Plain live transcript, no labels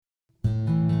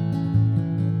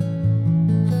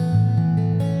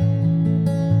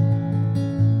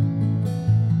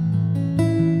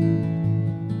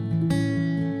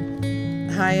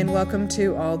Hi, and welcome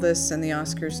to All This and the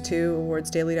Oscars 2,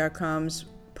 awardsdaily.com's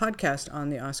podcast on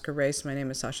the Oscar race. My name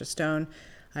is Sasha Stone.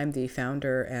 I'm the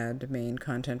founder and main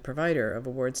content provider of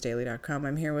awardsdaily.com.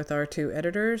 I'm here with our two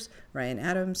editors, Ryan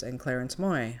Adams and Clarence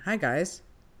Moye. Hi, guys.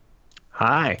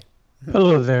 Hi.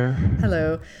 Hello there.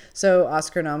 Hello. So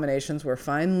Oscar nominations were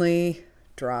finally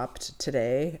dropped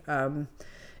today.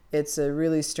 It's a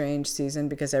really strange season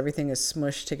because everything is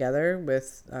smushed together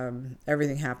with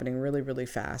everything happening really, really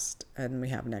fast. And we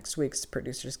have next week's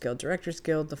Producers Guild, Directors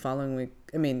Guild. The following week,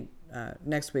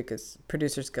 next week is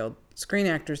Producers Guild, Screen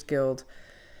Actors Guild.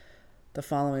 The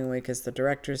following week is the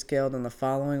Directors Guild, and the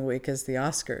following week is the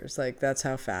Oscars. Like, that's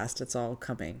how fast it's all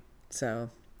coming.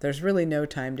 So there's really no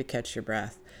time to catch your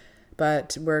breath.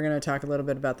 But we're going to talk a little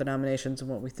bit about the nominations and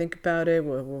what we think about it,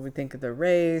 what we think of the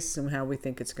race, and how we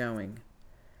think it's going.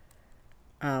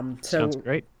 Sounds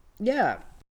great. Yeah.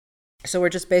 So we're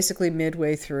just basically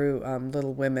midway through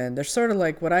Little Women. There's sort of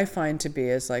like what I find to be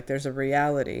is like there's a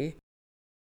reality,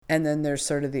 and then there's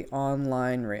sort of the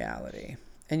online reality.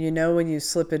 And you know when you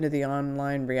slip into the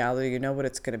online reality, you know what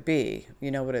it's going to be.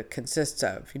 You know what it consists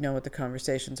of. You know what the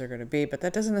conversations are going to be. But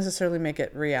that doesn't necessarily make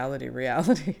it reality.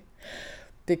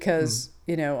 Because,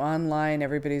 online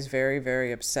everybody's very,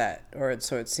 very upset, or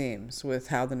so it seems, with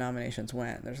how the nominations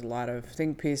went. There's a lot of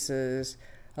think pieces,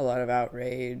 a lot of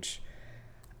outrage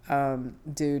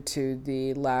due to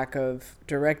the lack of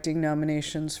directing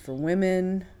nominations for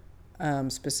women,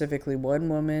 specifically one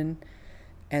woman,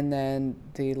 and then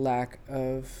the lack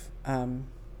of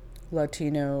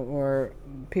Latino or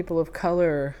people of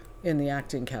color in the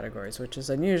acting categories, which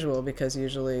is unusual because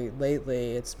usually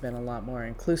lately it's been a lot more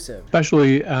inclusive.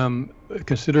 Especially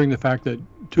considering the fact that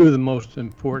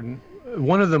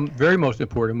one of the very most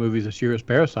important movies this year is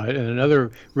Parasite, and another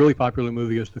really popular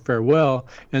movie is The Farewell,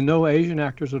 and no Asian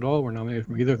actors at all were nominated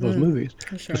from either of those movies,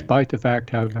 sure. Despite the fact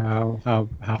how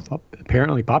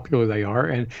apparently popular they are,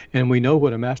 and we know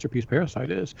what a masterpiece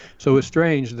Parasite is. So it's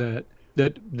strange that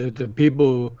the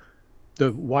people,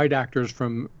 the white actors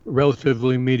from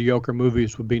relatively mediocre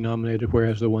movies would be nominated,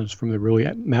 whereas the ones from the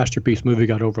really masterpiece movie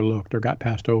got overlooked or got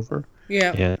passed over.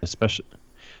 Yeah,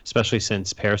 especially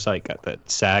since Parasite got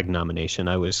that SAG nomination.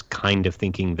 I was kind of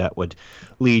thinking that would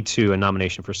lead to a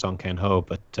nomination for Song Kang-ho,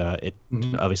 but it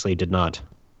obviously did not.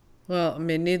 Well,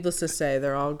 needless to say,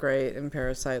 they're all great in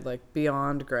Parasite, like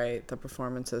beyond great. The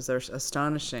performances, they're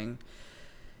astonishing.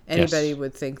 Anybody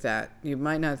would think that. You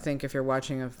might not think if you're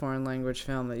watching a foreign language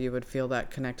film that you would feel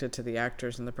that connected to the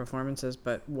actors and the performances,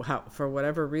 but for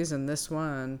whatever reason, this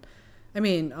one, a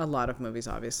lot of movies,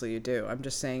 obviously you do. I'm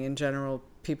just saying, in general,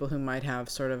 people who might have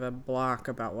sort of a block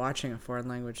about watching a foreign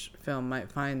language film might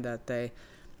find that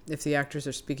if the actors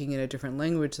are speaking in a different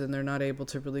language, then they're not able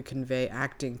to really convey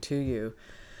acting to you.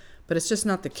 But it's just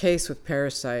not the case with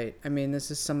Parasite.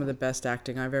 This is some of the best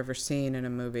acting I've ever seen in a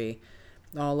movie.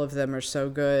 All of them are so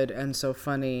good and so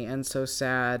funny and so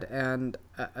sad, and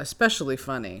especially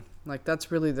funny. Like,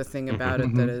 that's really the thing about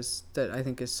it that I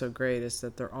think is so great, is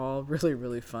that they're all really,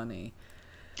 really funny.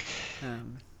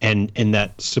 And in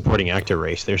that supporting actor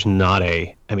race, there's not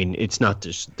a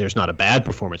bad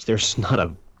performance. There's not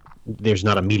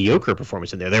a mediocre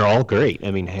performance in there. They're all great.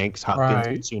 Hanks,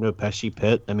 Hopkins, Right. Pesci,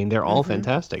 Pitt. They're all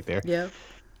fantastic there. Yeah.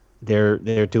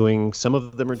 They're doing, some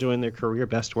of them are doing their career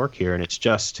best work here, and it's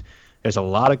just, there's a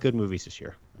lot of good movies this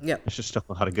year. Yeah. There's just a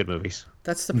lot of good movies.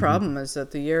 That's the problem, is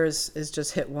that the year is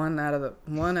just hit one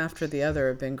after the other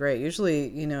have been great.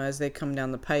 Usually, as they come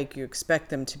down the pike, you expect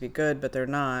them to be good, but they're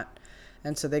not.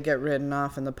 And so they get written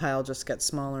off and the pile just gets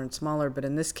smaller and smaller. But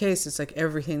in this case, it's like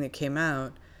everything that came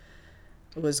out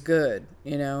was good,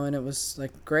 and it was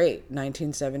like great.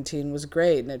 1917 was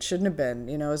great, and it shouldn't have been,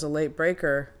 as a late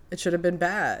breaker, it should have been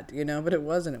bad, but it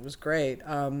wasn't. It was great.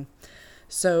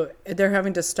 So they're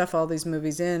having to stuff all these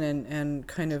movies in and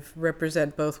kind of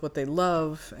represent both what they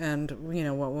love and,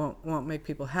 what won't make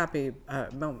people happy,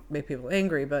 won't make people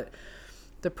angry. But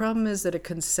the problem is that a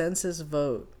consensus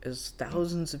vote is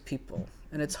thousands of people,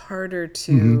 and it's harder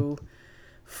to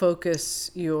focus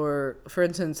for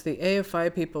instance, the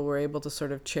AFI people were able to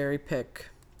sort of cherry pick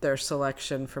their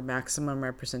selection for maximum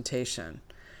representation.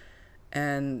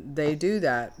 And they do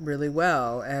that really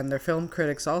well, and their film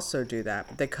critics also do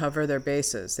that. They cover their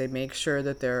bases. They make sure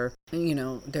that they're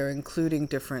including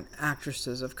different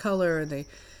actresses of color, and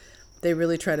they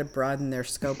really try to broaden their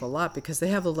scope a lot because they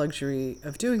have the luxury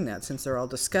of doing that since they're all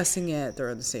discussing it. They're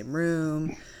in the same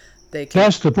room.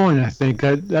 That's the point. I think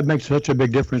that makes such a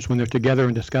big difference when they're together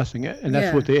and discussing it, and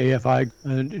that's what the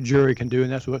AFI jury can do,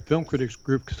 and that's what film critics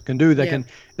groups can do. They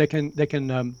can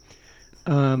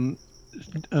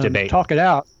Debate. talk it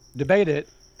out, debate it,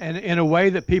 and in a way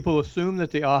that people assume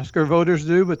that the Oscar voters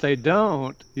do, but they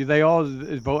don't. They all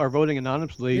are voting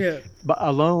anonymously, Yeah. but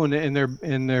alone in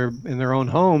their own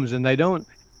homes, and they don't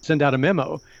send out a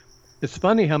memo. It's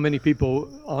funny how many people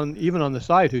even on the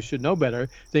site who should know better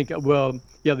think, well,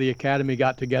 yeah, the Academy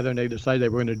got together and they decided they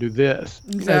were going to do this.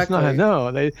 That's not Exactly.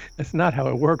 no, that's not how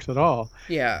it works at all.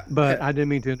 Yeah. But I didn't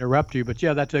mean to interrupt you. But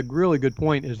yeah, that's a really good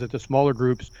point. Is that the smaller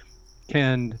groups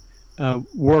can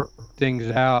work things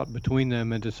out between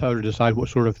them and to sort of decide what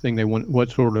sort of thing they want,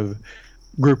 what sort of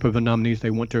group of nominees they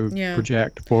want to Yeah.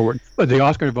 project forward. But the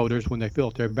Oscar voters, when they fill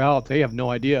out their ballot, they have no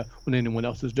idea what anyone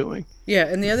else is doing. Yeah,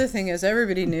 and the other thing is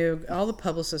everybody knew, all the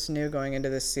publicists knew going into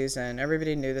this season,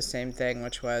 everybody knew the same thing,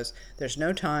 which was there's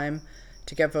no time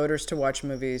to get voters to watch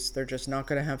movies. They're just not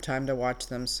going to have time to watch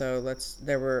them. So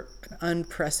there were an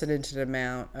unprecedented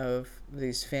amount of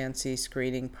these fancy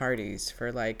screening parties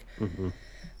for like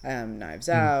Knives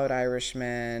Out,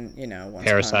 Irishman, Once Upon a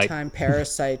Parasite. Time,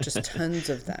 Parasite, just tons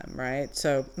of them, right?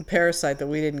 So Parasite, that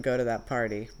we didn't go to that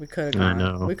party. We could have I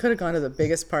gone. know. We could have gone to the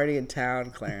biggest party in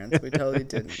town, Clarence. We totally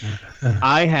didn't.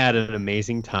 I had an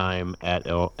amazing time at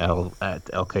El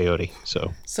Coyote.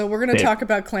 So we're going to talk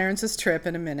about Clarence's trip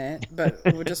in a minute, but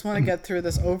we just want to get through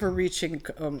this overreaching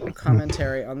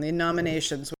commentary on the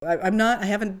nominations. I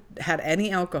haven't had any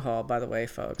alcohol, by the way,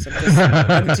 folks.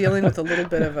 I'm dealing with a little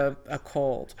bit of a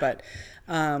cold. But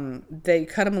they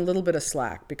cut them a little bit of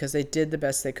slack because they did the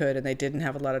best they could and they didn't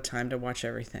have a lot of time to watch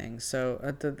everything. So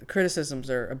the criticisms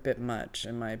are a bit much,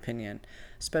 in my opinion,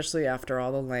 especially after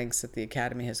all the lengths that the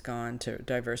Academy has gone to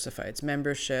diversify its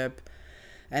membership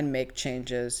and make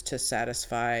changes to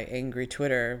satisfy angry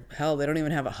Twitter. Hell, they don't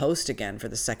even have a host again for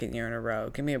the second year in a row.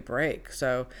 Give me a break.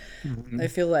 So I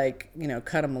feel like,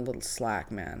 cut them a little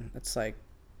slack, man. It's like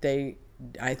they,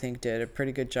 I think, did a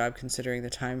pretty good job considering the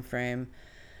time frame.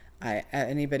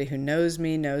 Anybody who knows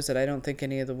me knows that I don't think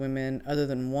any of the women, other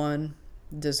than one,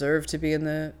 deserve to be in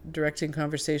the directing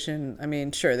conversation. I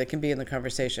mean, sure, they can be in the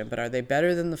conversation, but are they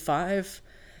better than the 5?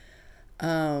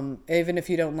 Even if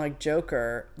you don't like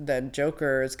Joker, then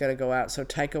Joker is going to go out, so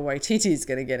Taika Waititi is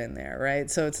going to get in there,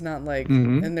 right? So it's not like,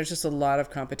 and there's just a lot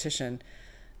of competition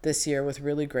this year with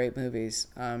really great movies.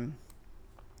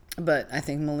 But I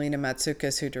think Melina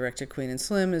Matsoukas, who directed Queen and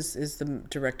Slim, is the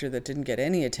director that didn't get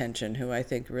any attention, who I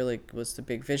think really was the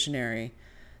big visionary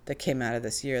that came out of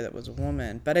this year that was a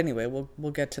woman. But anyway,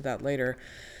 we'll get to that later.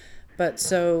 But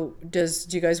so do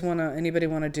you guys anybody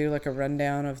want to do like a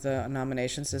rundown of the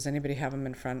nominations? Does anybody have them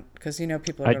in front? Because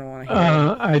people are going to want to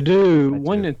hear I do.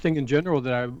 One thing in general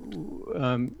that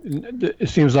it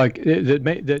seems like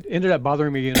that ended up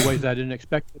bothering me in ways that I didn't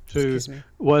expect it to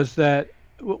was that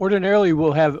ordinarily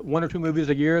we'll have 1 or 2 movies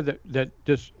a year that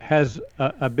just has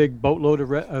a big boatload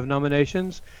of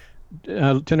nominations,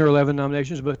 10 or 11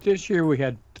 nominations. But this year we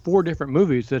had 4 different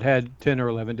movies that had 10 or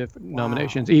 11 different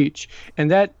nominations each, and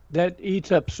that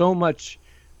eats up so much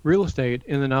real estate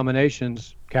in the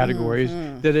nominations categories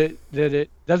that it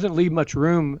doesn't leave much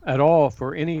room at all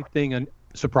for anything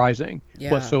surprising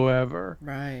whatsoever.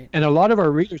 Right. And a lot of our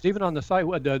readers, even on the site,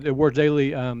 the Awards Daily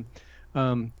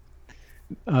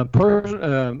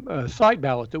site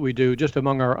ballot that we do just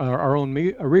among our own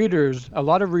readers, a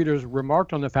lot of readers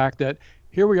remarked on the fact that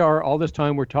here we are all this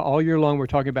time, all year long, we're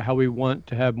talking about how we want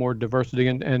to have more diversity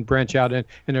and branch out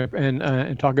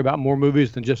and talk about more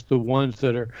movies than just the ones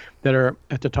that are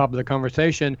at the top of the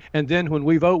conversation. And then when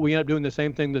we vote, we end up doing the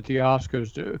same thing that the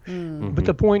Oscars do. But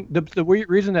the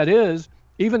reason that is,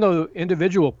 even though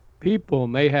individual people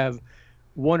may have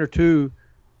 1 or 2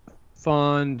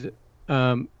 fond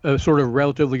sort of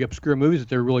relatively obscure movies that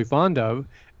they're really fond of,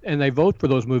 and they vote for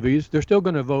those movies, they're still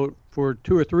going to vote for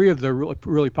 2 or 3 of the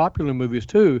really popular movies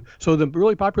too. So the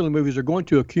really popular movies are going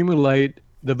to accumulate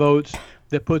the votes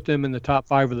that put them in the top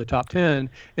 5 or the top 10.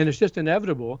 And it's just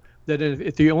inevitable that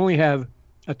if you only have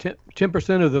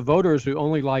 10% of the voters who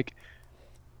only like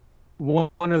one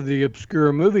of the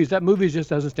obscure movies, that movie just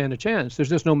doesn't stand a chance. There's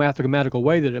just no mathematical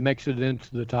way that it makes it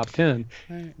into the top 10,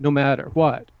 no matter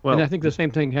what. Well, and I think the same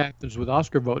thing happens with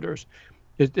Oscar voters.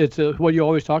 It's what you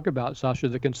always talk about, Sasha.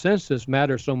 The consensus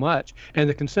matters so much, and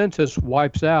the consensus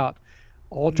wipes out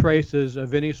all traces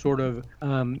of any sort of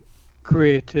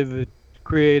creative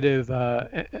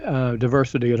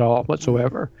diversity at all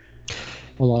whatsoever.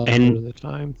 A lot of the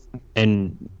time.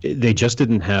 And they just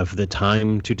didn't have the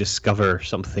time to discover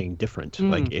something different.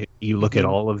 Like you look at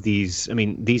all of these, I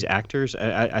mean, these actors,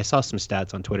 I saw some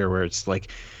stats on Twitter where it's like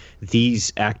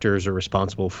these actors are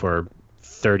responsible for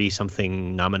 30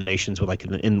 something nominations with like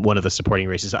in one of the supporting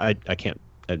races. I can't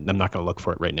I'm not going to look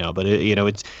for it right now, but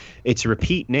it's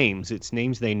repeat names. It's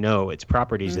names they know. It's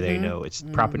properties they know. It's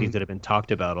properties that have been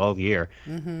talked about all year.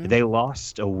 They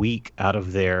lost a week out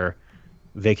of their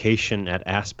vacation at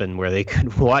Aspen where they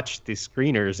could watch the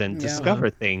screeners and discover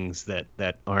things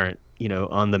that aren't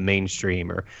on the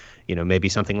mainstream, or maybe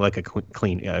something like a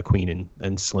Queen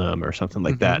and Slim or something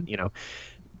like that.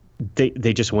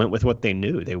 They just went with what they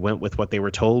knew. They went with what they were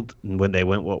told, and when they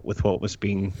went with what was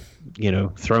being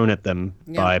thrown at them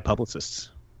by publicists.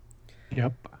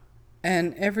 Yep.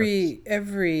 And every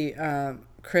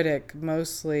critic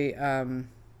mostly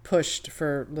pushed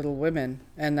for Little Women,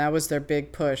 and that was their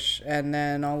big push. And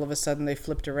then all of a sudden they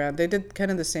flipped around. They did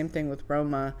kind of the same thing with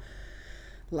Roma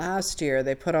last year.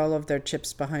 They put all of their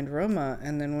chips behind Roma,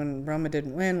 and then when Roma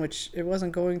didn't win, which it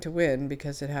wasn't going to win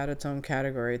because it had its own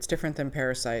category. It's different than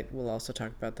Parasite. We'll also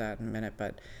talk about that in a minute,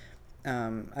 but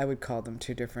I would call them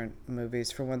two different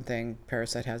movies. For one thing,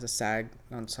 Parasite has a SAG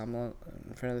ensemble.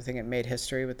 For another thing, it made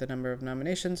history with the number of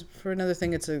nominations. For another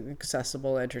thing, it's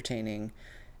accessible, entertaining,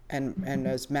 and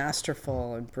as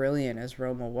masterful and brilliant as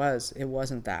Roma was, it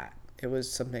wasn't that. It was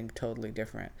something totally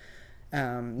different.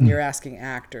 You're asking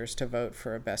actors to vote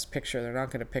for a Best Picture. They're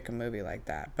not going to pick a movie like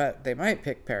that, but they might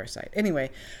pick Parasite.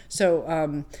 Anyway,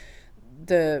 so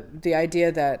the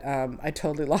idea that I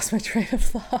totally lost my train of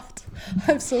thought.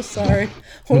 I'm so sorry.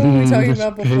 What were we talking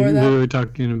about before that? We were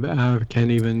talking about I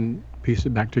can't even piece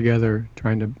it back together. I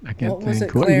can't what was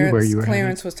think it? Clarence, where you were.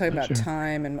 Clarence was talking about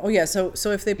time, and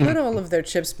so if they put all of their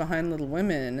chips behind Little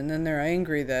Women, and then they're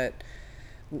angry that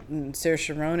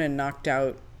Saoirse Ronan knocked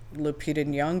out Lupita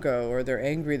Nyong'o, or they're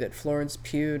angry that Florence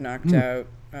Pugh knocked out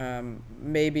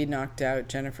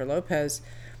Jennifer Lopez,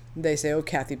 they say, oh,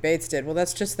 Kathy Bates did. Well,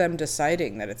 that's just them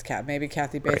deciding that it's maybe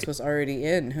Kathy Bates was already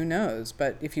in. Who knows?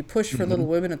 But if you push for Little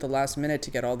Women at the last minute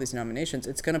to get all these nominations,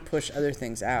 it's going to push other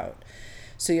things out.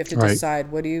 So you have to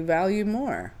decide, what do you value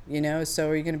more? So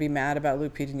are you going to be mad about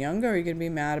Lupita Nyong'o, or are you going to be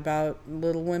mad about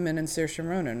Little Women and Saoirse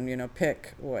Ronan?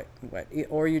 Pick what,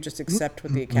 or you just accept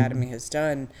what the Academy has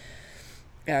done.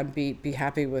 Be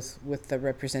happy with the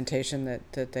representation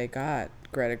that they got.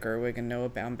 Greta Gerwig and Noah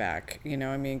Baumbach.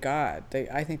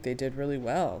 I think they did really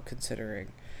well considering.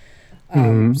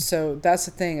 So that's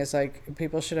the thing, is like,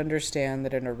 people should understand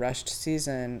that in a rushed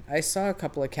season, I saw a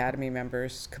couple Academy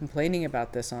members complaining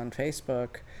about this on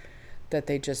Facebook, that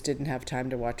they just didn't have time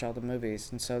to watch all the movies,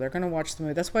 and so they're going to watch the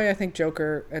movie. That's why I think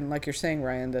Joker, and like you're saying,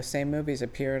 Ryan, the same movies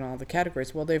appear in all the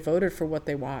categories. Well, they voted for what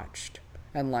they watched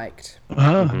and liked.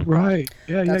 Right.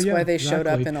 That's why they showed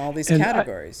up in all these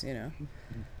categories.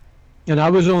 And I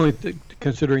was only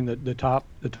considering the top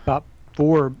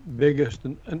four biggest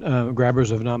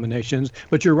grabbers of nominations.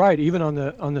 But you're right. Even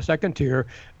on the second tier,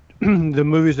 the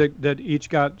movies that each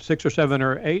got 6 or 7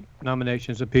 or 8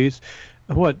 nominations apiece.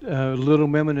 Little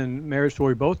Women and Marriage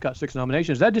Story both got 6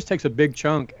 nominations. That just takes a big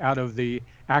chunk out of the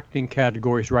acting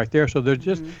categories right there. So there's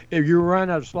just you run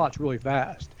out of slots really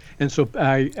fast. And so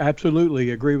I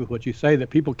absolutely agree with what you say, that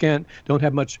people don't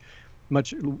have much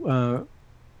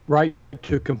right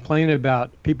to complain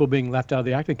about people being left out of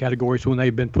the acting categories when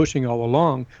they've been pushing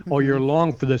all year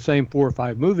long for the same 4 or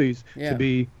 5 movies to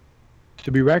be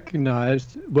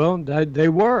recognized. Well, they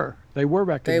were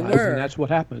recognized, and that's what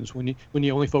happens when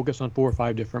you only focus on 4 or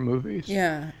 5 different movies.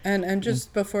 Yeah, and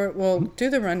just before we'll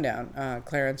do the rundown,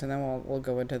 Clarence, and then we'll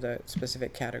go into the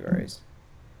specific categories.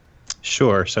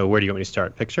 Sure. So where do you want me to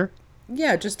start? Picture?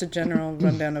 Yeah, just a general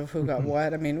rundown of who got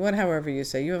what. I mean, however you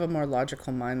say. You have a more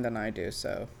logical mind than I do,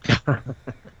 so.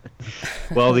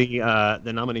 Well, the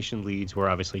nomination leads were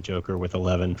obviously Joker with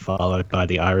 11, followed by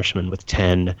The Irishman with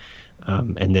 10,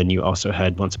 and then you also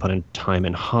had Once Upon a Time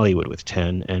in Hollywood with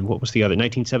 10, and what was the other?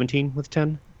 1917 with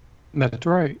 10? That's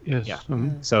right. Yes. Yeah.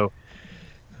 So,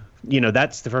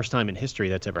 that's the first time in history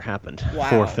that's ever happened. Wow.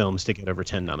 4 films to get over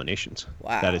 10 nominations.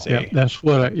 Wow. That is that's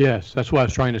what I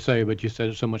was trying to say, but you said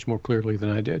it so much more clearly than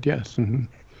I did. Yes. Mm-hmm.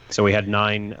 So we had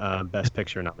 9 Best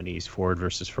Picture nominees: Ford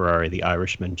versus Ferrari, The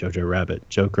Irishman, Jojo Rabbit,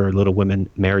 Joker, Little Women,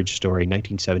 Marriage Story,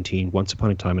 1917, Once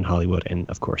Upon a Time in Hollywood, and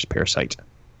of course Parasite.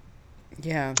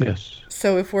 Yeah. Yes.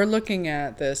 So if we're looking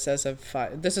at this as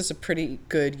this is a pretty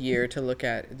good year to look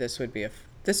at. This would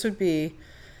be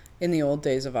in the old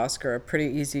days of Oscar, a pretty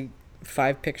easy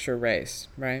 5-picture race,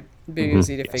 right? Be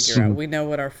easy to figure out. We know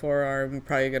what our 4 are. I'm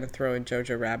probably going to throw in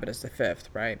Jojo Rabbit as the 5th,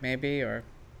 right? Maybe, or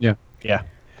yeah.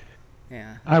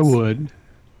 I would.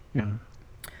 Yeah.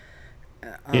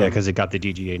 Because it got the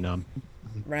DGA nom.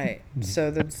 Right.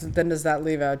 So then does that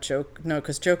leave out Joker? No,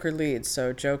 because Joker leads.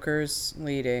 So Joker's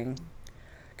leading.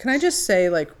 Can I just say,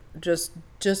 like, just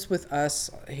with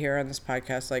us here on this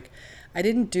podcast, like, I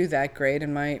didn't do that great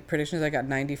in my predictions. I got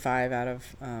 95 out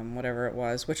of whatever it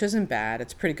was, which isn't bad.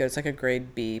 It's pretty good. It's like a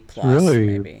grade B It's plus, really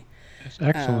maybe. it's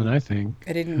excellent, I think.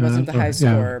 I didn't wasn't the high Yeah,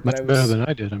 score, but much better than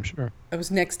I did, I'm sure. I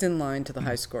was next in line to the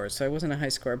high score, so I wasn't a high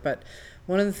score. But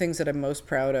one of the things that I'm most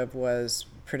proud of was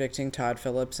predicting Todd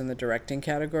Phillips in the directing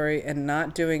category, and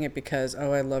not doing it because,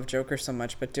 oh, I love Joker so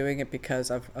much, but doing it because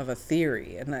of a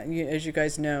theory. And that, as you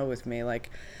guys know with me, like,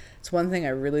 it's one thing I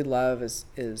really love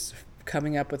is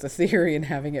coming up with a theory and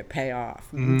having it pay off.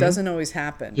 It doesn't always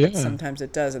happen, but sometimes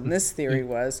it does. And this theory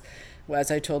was, as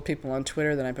I told people on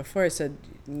Twitter the night before, I said,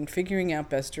 in figuring out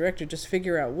best director, just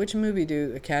figure out which movie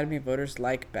do Academy voters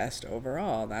like best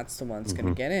overall. That's the one that's going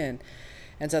to get in.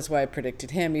 And so that's why I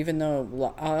predicted him, even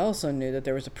though I also knew that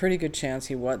there was a pretty good chance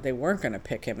they weren't going to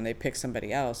pick him and they picked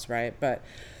somebody else, right? But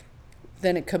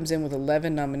then it comes in with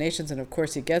 11 nominations, and of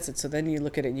course he gets it. So then you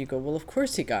look at it and you go, well, of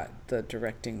course he got the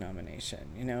directing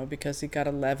nomination, because he got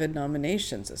 11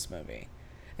 nominations this movie.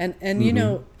 And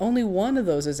only one of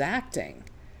those is acting.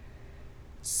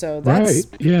 So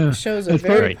that shows a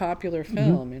very popular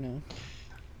film,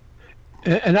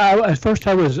 And at first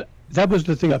that was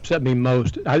the thing that upset me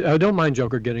most. I don't mind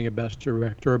Joker getting a Best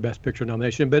Director or Best Picture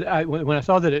nomination, but when I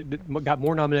saw that it got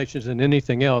more nominations than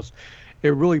anything else,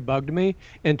 it really bugged me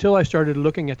until I started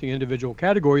looking at the individual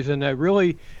categories, and I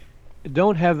really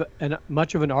don't have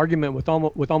much of an argument with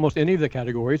almost any of the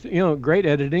categories. Great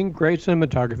editing, great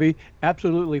cinematography,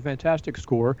 absolutely fantastic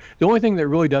score. The only thing that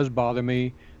really does bother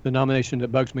me, the nomination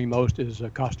that bugs me most, is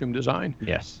costume design.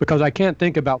 Yes. Because I can't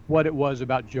think about what it was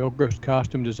about Joker's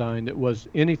costume design that was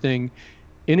any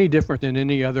different than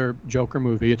any other Joker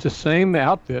movie. It's the same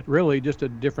outfit, really, just a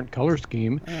different color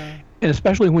scheme. And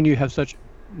especially when you have such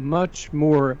much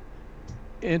more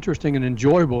interesting and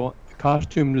enjoyable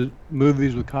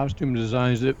movies with costume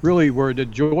designs that really were the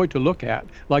joy to look at,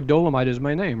 like Dolomite Is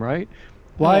My Name, right?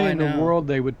 Why in the world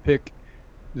they would pick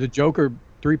the Joker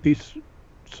three-piece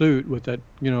suit with that,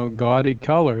 gaudy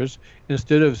colors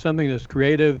instead of something that's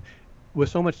creative with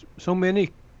so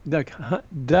many, like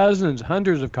dozens,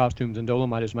 hundreds of costumes in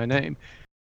Dolomite Is My Name.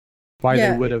 Why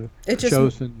they would have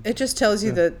chosen. It just tells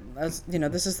you that,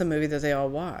 this is the movie that they all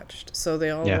watched. So they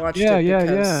all watched it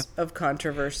because of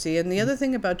controversy. And the other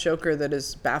thing about Joker that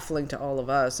is baffling to all of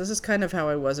us, this is kind of how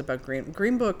I was about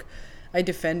Green Book. I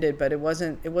defended, but it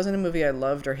wasn't a movie I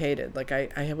loved or hated. Like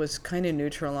I was kind of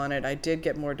neutral on it. I did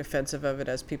get more defensive of it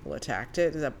as people attacked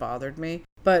it. That bothered me.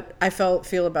 But I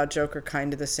feel about Joker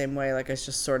kind of the same way. Like I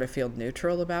just sort of feel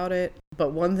neutral about it.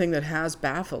 But one thing that has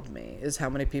baffled me is how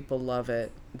many people love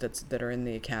it that are in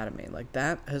the Academy. Like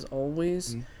that has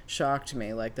always shocked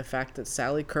me. Like the fact that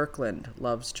Sally Kirkland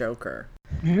loves Joker.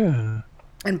 Yeah.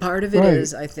 And part of it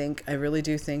is, I really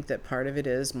do think that part of it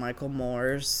is Michael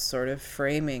Moore's sort of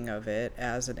framing of it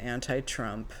as an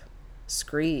anti-Trump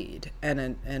screed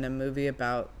and a movie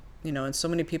about, and so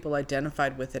many people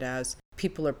identified with it as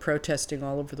people are protesting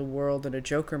all over the world in a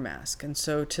Joker mask. And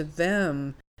so to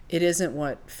them, it isn't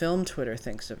what film Twitter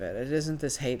thinks of it. It isn't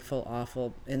this hateful,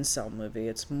 awful incel movie.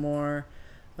 It's more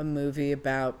a movie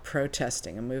about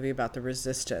protesting, a movie about the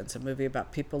resistance, a movie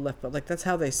about people left, but like that's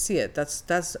how they see it. That's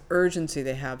the urgency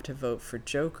they have to vote for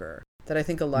Joker that I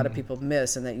think a lot of people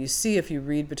miss, and that you see if you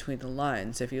read between the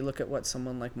lines, if you look at what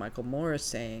someone like Michael Moore is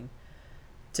saying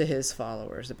to his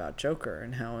followers about Joker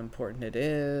and how important it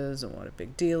is and what a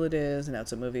big deal it is and how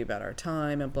it's a movie about our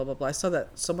time and blah, blah, blah. I saw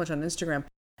that so much on Instagram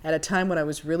at a time when I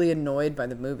was really annoyed by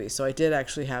the movie. So I did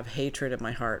actually have hatred in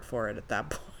my heart for it at that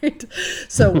point.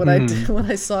 So when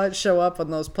I saw it show up on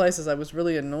those places, I was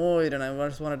really annoyed and I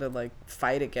just wanted to like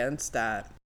fight against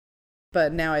that.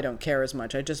 But now I don't care as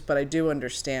much. But I do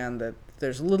understand that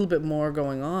there's a little bit more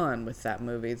going on with that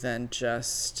movie than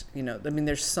just,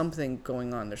 there's something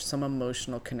going on. There's some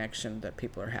emotional connection that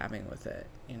people are having with it,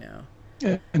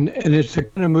 Yeah, and it's a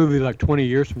kind of movie like 20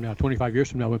 years from now, 25 years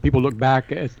from now, when people look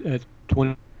back at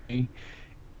 20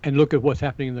 and look at what's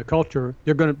happening in the culture,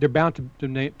 they're bound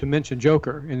to mention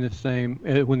Joker in the same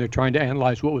when they're trying to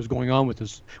analyze what was going on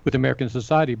with American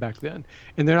society back then.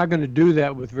 And they're not going to do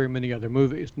that with very many other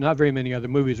movies. Not very many other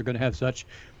movies are going to have such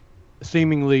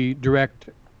seemingly direct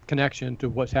connection to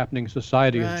what's happening in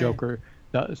society as Joker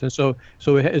does. And so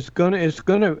it's going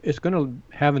to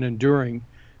have an enduring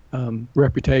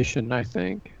reputation, I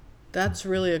think. That's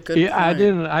really a good point. I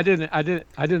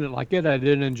didn't like it. I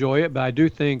didn't enjoy it, but I do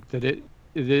think that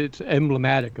it's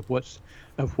emblematic of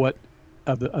what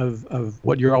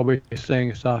you're always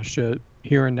saying, Sasha,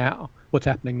 here and now, what's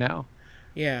happening now.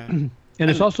 Yeah. And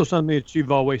it's also something that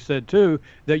you've always said too,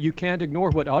 that you can't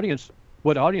ignore what audience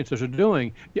what audiences are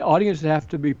doing. The audiences have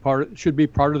to be should be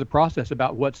part of the process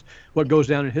about what goes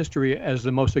down in history as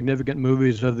the most significant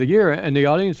movies of the year. And the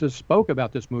audiences spoke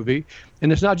about this movie,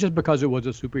 and it's not just because it was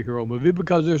a superhero movie,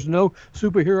 because there's no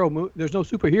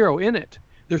superhero in it.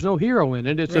 There's no hero in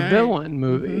it. It's a Right. villain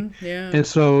movie, Yeah. and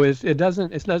so it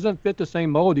doesn't fit the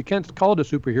same mold. You can't call it a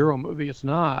superhero movie. It's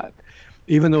not.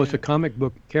 Even though it's a Right. comic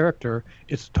book character,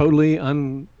 it's totally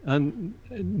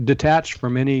detached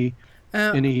from any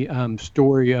Uh,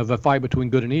 story of a fight between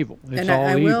good and evil. It's And I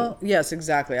all will, evil. yes,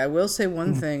 exactly. I will say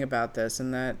one thing about this,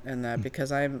 and that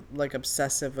because I'm like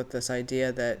obsessive with this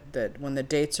idea that when the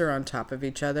dates are on top of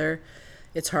each other,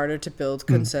 it's harder to build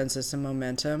consensus and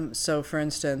momentum. So, for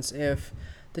instance, if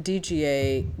the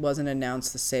DGA wasn't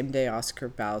announced the same day Oscar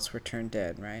ballots were turned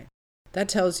in, right? That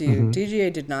tells you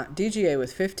Mm-hmm. DGA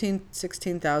with 15,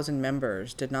 16,000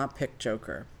 members did not pick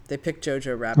Joker. They picked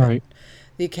Jojo Rabbit. Right.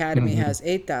 The Academy Mm-hmm. has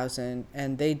 8,000,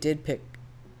 and they did pick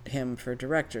him for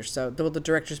director. So the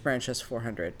director's branch has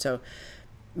 400. So,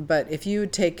 but if you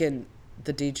had taken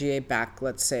the DGA back,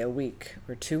 let's say a week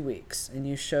or 2 weeks, and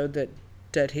you showed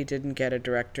that he didn't get a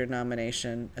director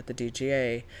nomination at the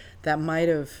DGA, that might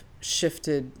have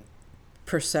shifted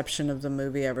perception of the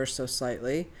movie ever so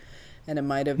slightly, and it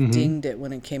might have Mm-hmm. dinged it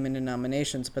when it came into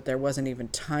nominations, but there wasn't even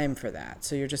time for that.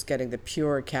 So you're just getting the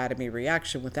pure Academy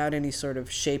reaction without any sort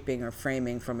of shaping or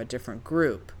framing from a different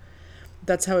group.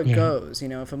 That's how it Yeah. goes.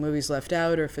 If a movie's left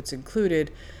out or if it's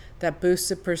included, that boosts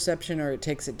the perception or it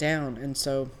takes it down. And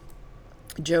so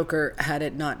Joker, had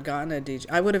it not gotten a DJ,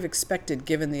 I would have expected,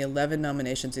 given the 11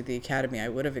 nominations at the Academy, I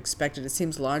would have expected, it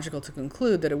seems logical to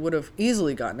conclude that it would have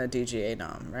easily gotten a DGA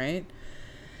nom, right?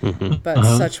 Hmm. But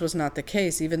Uh-huh. such was not the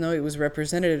case. Even though it was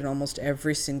represented in almost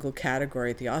every single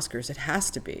category at the Oscars, it has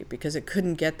to be, because it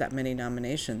couldn't get that many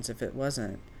nominations if it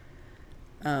wasn't.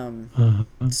 Uh-huh.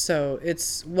 So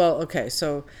it's, well, okay,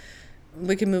 so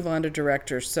we can move on to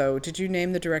directors. So did you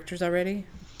name the directors already?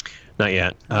 Not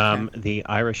yet. Okay. The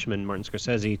Irishman, Martin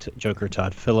Scorsese, Joker,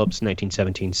 Todd Phillips,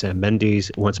 1917, Sam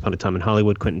Mendes, Once Upon a Time in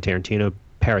Hollywood, Quentin Tarantino,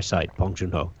 Parasite, Bong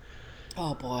Joon-ho.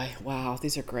 Oh boy, wow,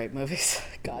 these are great movies.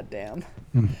 God damn.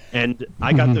 And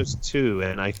I got those too,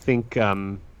 and I think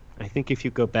if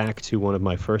you go back to one of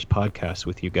my first podcasts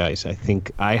with you guys, I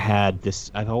think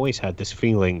I've always had this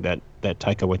feeling that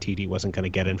Taika Waititi wasn't going to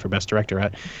get in for Best Director,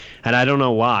 and I don't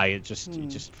know why. It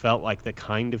just felt like the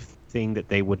kind of thing that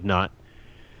they would not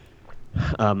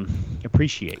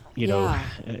appreciate. Yeah.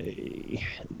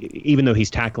 Even though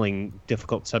he's tackling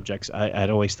difficult subjects, I'd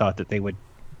always thought that they would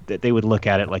look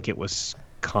at it like it was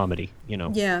comedy.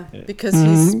 Yeah, because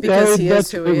he is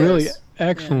That's who a he really is.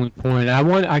 excellent point.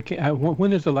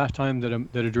 When is the last time that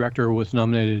a director was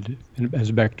nominated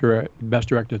as best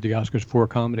director at the Oscars for a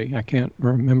comedy? I can't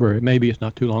remember. Maybe it's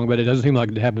not too long, but it doesn't seem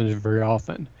like it happens very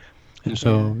often. And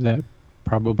so that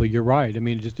probably you're right. I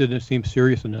mean, it just didn't seem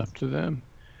serious enough to them.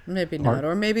 Maybe not.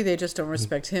 Or maybe they just don't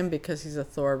respect him because he's a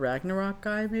Thor Ragnarok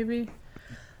guy, maybe?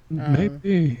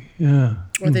 Maybe, yeah.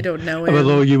 Or they don't know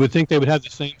Although him. you would think they would have the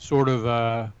same sort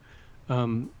of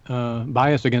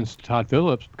bias against Todd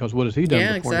Phillips, because what has he done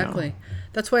Yeah, before now? exactly.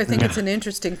 That's why I think it's an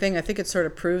interesting thing. I think it sort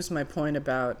of proves my point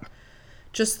about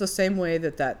just the same way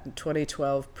that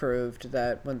 2012 proved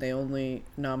that when they only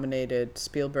nominated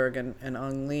Spielberg and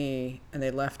Ang Lee, and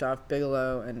they left off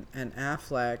Bigelow and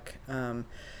Affleck,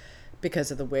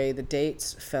 because of the way the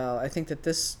dates fell. I think that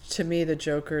this, to me, the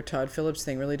Joker Todd Phillips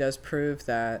thing really does prove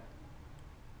that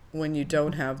when you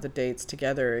don't have the dates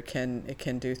together, it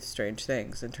can do strange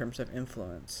things in terms of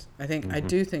influence. I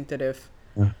do think that if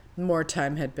more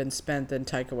time had been spent, then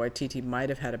Taika Waititi might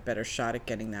have had a better shot at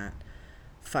getting that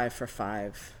 5 for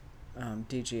 5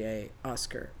 DGA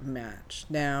Oscar match.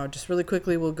 Now, just really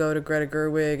quickly, we'll go to Greta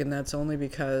Gerwig, and that's only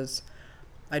because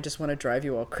I just want to drive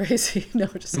you all crazy. No,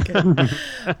 just kidding.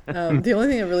 The only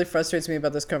thing that really frustrates me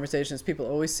about this conversation is people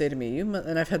always say to me,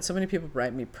 and I've had so many people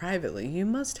write me privately, you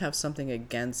must have something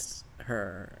against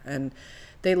her. And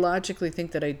they logically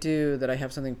think that I do, that I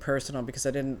have something personal, because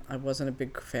I wasn't a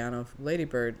big fan of Lady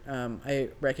Bird. I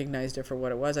recognized it for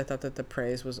what it was. I thought that the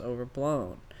praise was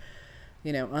overblown.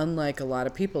 Unlike a lot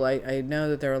of people, I know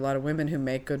that there are a lot of women who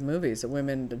make good movies.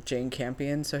 Jane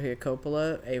Campion, Sofia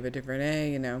Coppola, Ava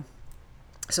DuVernay,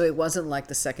 So it wasn't like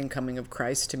the second coming of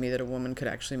Christ to me that a woman could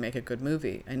actually make a good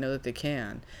movie. I know that they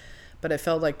can. But it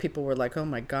felt like people were like, oh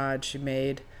my God, she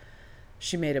made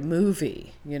a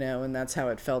movie, and that's how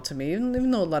it felt to me.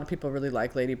 Even though a lot of people really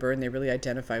like Lady Bird and they really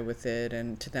identify with it,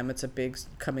 and to them it's a big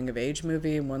coming of age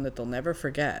movie and one that they'll never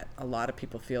forget. A lot of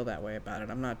people feel that way about it.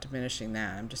 I'm not diminishing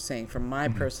that. I'm just saying from my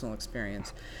personal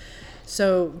experience.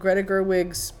 So Greta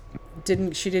Gerwig's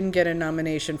She didn't get a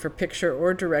nomination for picture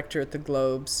or director at the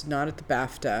Globes, not at the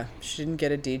BAFTA. She didn't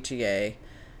get a DGA.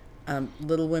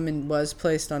 Little Women was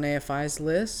placed on AFI's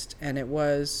list, and it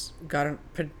got a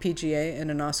PGA and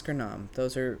an Oscar nom.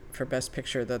 Those are for Best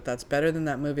Picture. That's better than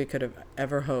that movie could have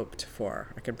ever hoped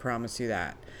for. I can promise you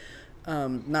that.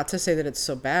 Not to say that it's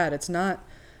so bad. It's not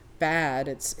bad.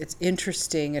 It's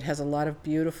interesting. It has a lot of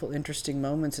beautiful, interesting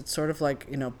moments. It's sort of like,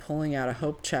 pulling out a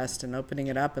hope chest and opening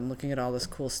it up and looking at all this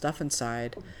cool stuff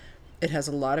inside. It has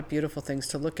a lot of beautiful things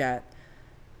to look at.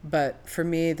 But for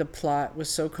me, the plot was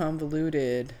so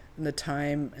convoluted, and the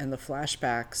time and the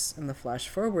flashbacks and the flash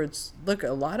forwards. Look,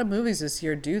 a lot of movies this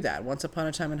year do that. Once Upon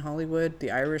a Time in Hollywood, The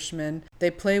Irishman,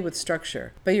 they play with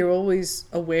structure. But you're always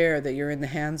aware that you're in the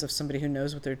hands of somebody who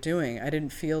knows what they're doing. I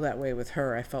didn't feel that way with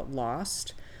her. I felt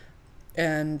lost.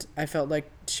 And I felt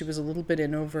like she was a little bit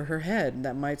in over her head.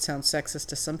 That might sound sexist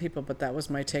to some people, but that was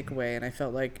my takeaway. And I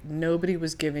felt like nobody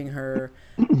was giving her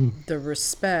the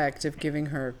respect of giving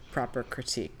her proper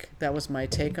critique. That was my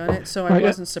take on it. So I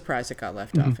wasn't surprised it got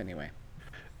left off anyway.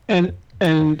 And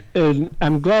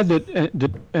I'm glad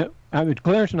that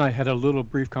Clarence and I had a little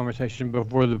brief conversation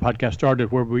before the podcast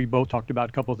started, where we both talked about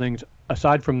a couple of things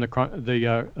aside from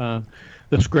the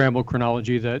scramble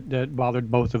chronology that bothered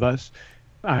both of us.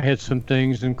 I had some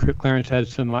things, and Clarence had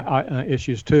some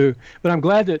issues too. But I'm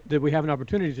glad that we have an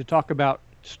opportunity to talk about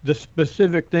the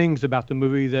specific things about the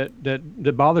movie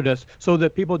that bothered us, so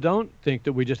that people don't think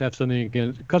that we just have something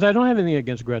against. Because I don't have anything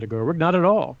against Greta Gerwig, not at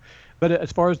all. But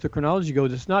as far as the chronology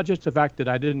goes, it's not just the fact that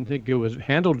I didn't think it was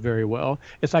handled very well.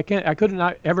 It's I could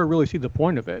not ever really see the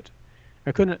point of it.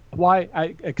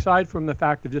 Aside from the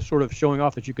fact of just sort of showing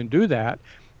off that you can do that,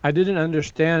 I didn't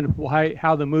understand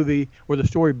how the movie or the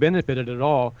story benefited at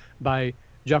all by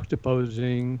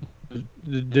juxtaposing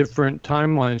the different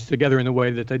timelines together in the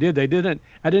way that they did.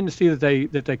 I didn't see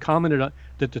that they commented on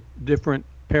that the different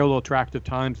parallel tract of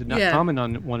times did not comment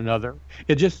on one another.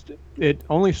 It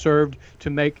only served to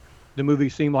make the movie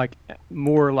seem like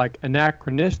more like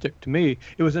anachronistic to me.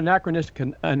 It was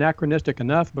anachronistic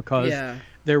enough because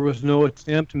there was no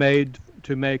attempt made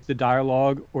to make the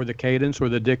dialogue or the cadence or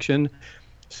the diction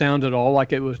sound at all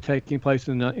like it was taking place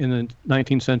in the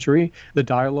 19th century. The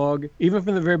dialogue, even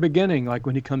from the very beginning, like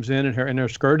when he comes in and her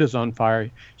skirt is on fire,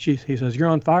 he says, "You're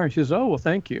on fire." And she says, "Oh, well,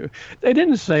 thank you." They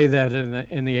didn't say that in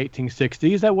the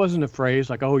 1860s. That wasn't a phrase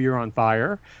like, "Oh, you're on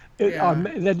fire."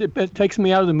 It takes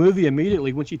me out of the movie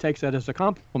immediately when she takes that as a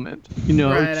compliment.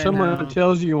 If someone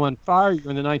tells you you're on fire, you're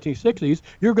in the 1960s,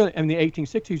 in the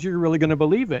 1860s, you're really going to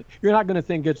believe it. You're not going to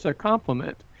think it's a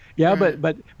compliment. Yeah, right.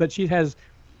 But she has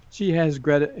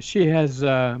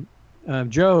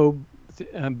Joe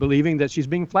believing that she's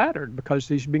being flattered because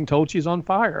she's being told she's on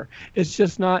fire. It's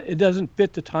just not. It doesn't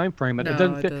fit the time frame. It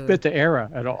doesn't fit the era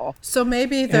at all. So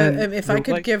maybe if I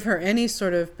could give her any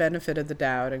sort of benefit of the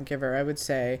doubt and I would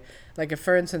say, like,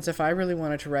 for instance, if I really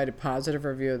wanted to write a positive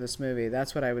review of this movie,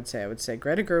 that's what I would say. I would say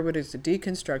Greta Gerwig is a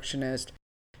deconstructionist.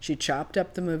 She chopped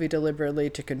up the movie deliberately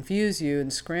to confuse you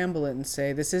and scramble it and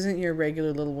say, this isn't your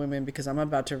regular Little Women because I'm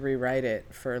about to rewrite it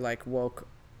for like woke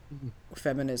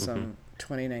feminism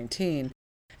 2019.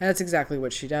 And that's exactly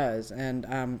what she does. And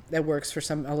that works for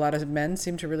a lot of men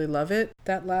seem to really love it.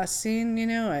 That last scene,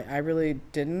 I really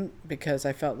didn't, because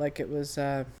I felt like it was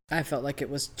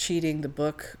cheating the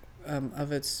book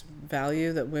of its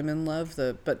value that women love.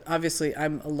 But obviously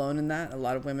I'm alone in that. A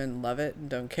lot of women love it and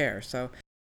don't care.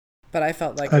 But I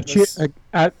felt like it was...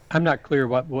 I'm not clear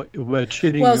what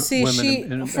cheating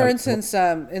women... For instance,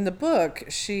 in the book,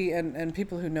 she and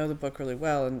people who know the book really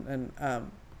well, and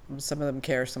some of them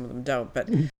care, some of them don't, but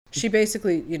she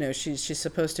basically, she's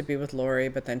supposed to be with Laurie,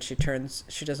 but then she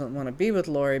doesn't want to be with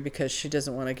Laurie because she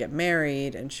doesn't want to get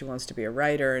married, and she wants to be a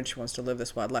writer, and she wants to live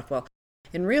this wild life. Well,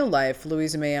 in real life,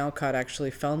 Louisa May Alcott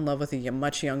actually fell in love with a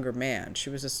much younger man. She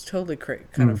was this totally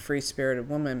kind of free-spirited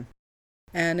woman.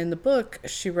 And in the book,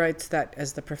 she writes that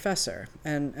as the professor.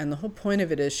 And the whole point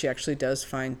of it is she actually does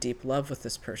find deep love with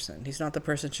this person. He's not the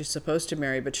person she's supposed to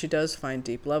marry, but she does find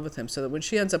deep love with him. So that when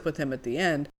she ends up with him at the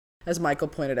end, as Michael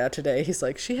pointed out today, he's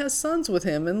like, she has sons with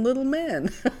him and little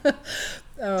men.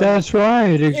 That's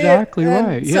right. Exactly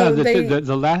right. So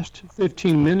the last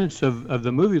 15 minutes of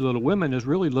the movie Little Women is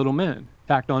really Little Men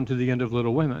tacked on to the end of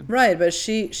Little Women. Right, but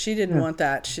she didn't want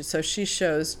that. So she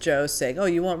shows Joe saying, "Oh,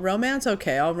 you want romance?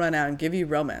 Okay, I'll run out and give you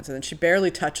romance." And then she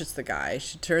barely touches the guy.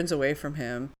 She turns away from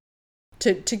him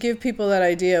to give people that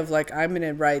idea of like, I'm going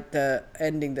to write the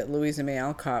ending that Louisa May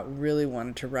Alcott really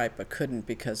wanted to write but couldn't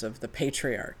because of the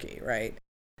patriarchy, right?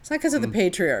 It's not because of the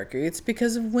patriarchy. It's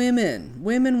because of women.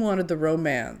 Women wanted the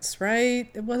romance, right?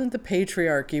 It wasn't the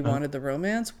patriarchy wanted the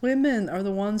romance. Women are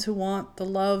the ones who want the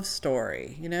love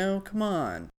story. Come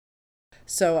on.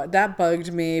 So that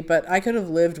bugged me, but I could have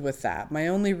lived with that. My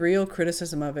only real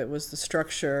criticism of it was the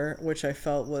structure, which I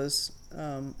felt was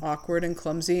awkward and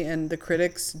clumsy, and the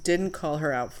critics didn't call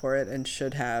her out for it and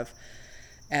should have.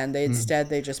 And instead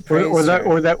they just praised her.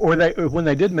 Or they when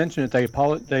they did mention it, they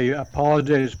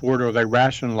apologized for it, or they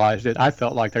rationalized it. I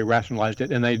felt like they rationalized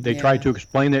it, and they tried to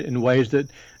explain it in ways that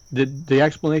the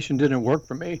explanation didn't work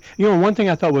for me. One thing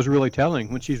I thought was really telling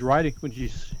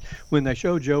when they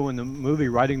show Joe in the movie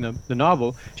writing the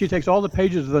novel, she takes all the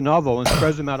pages of the novel and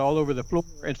spreads them out all over the floor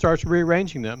and starts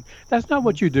rearranging them. That's not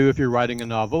what you do if you're writing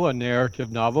a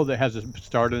narrative novel that has a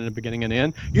start and a beginning and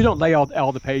end. You don't lay out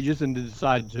all the pages and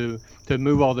decide to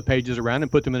move all the pages around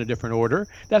and put them in a different order.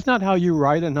 That's not how you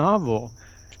write a novel.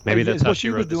 Maybe that's how she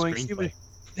wrote the screenplay.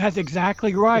 That's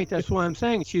exactly right. That's what I'm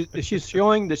saying. She's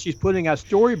showing that she's putting a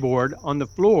storyboard on the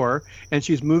floor and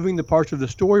she's moving the parts of the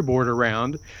storyboard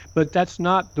around, but that's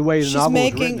not the way the novel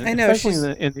is written, especially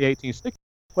in the 1860s.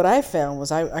 What I found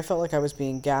was I felt like I was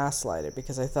being gaslighted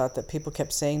because I thought that people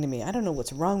kept saying to me, I don't know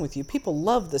what's wrong with you. People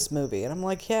love this movie. And I'm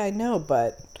like, yeah, I know,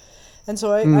 but... And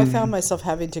so I found myself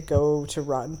having to go to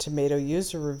Rotten Tomato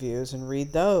user reviews and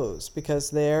read those, because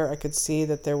there I could see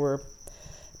that there were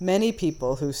many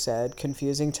people who said,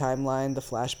 confusing timeline, the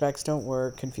flashbacks don't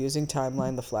work, confusing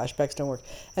timeline, the flashbacks don't work.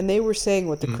 And they were saying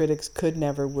what the critics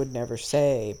would never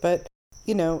say. But,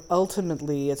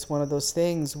 ultimately it's one of those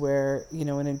things where,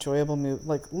 an enjoyable movie,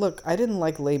 look, I didn't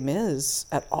like Les Mis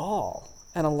at all.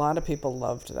 And a lot of people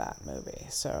loved that movie.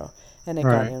 So, and it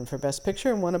got in for Best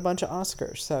Picture and won a bunch of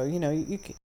Oscars. So,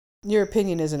 your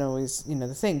opinion isn't always,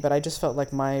 the thing, but I just felt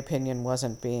like my opinion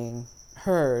wasn't being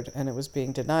heard and it was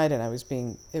being denied,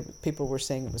 and people were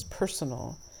saying it was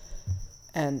personal,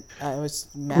 and I was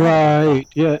mad. Right.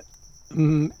 Yeah.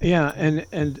 Yeah.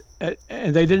 And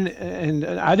they didn't, and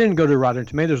I didn't go to Rotten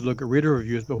Tomatoes to look at reader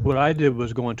reviews, but what I did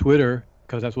was go on Twitter,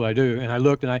 because that's what I do. And I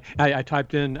looked and I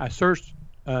typed in, I searched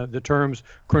the terms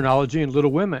chronology and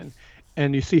Little Women,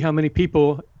 and you see how many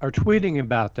people are tweeting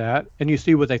about that, and you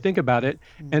see what they think about it.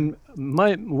 And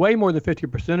way more than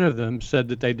 50% of them said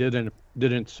that they didn't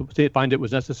find it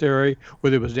was necessary, or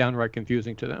that it was downright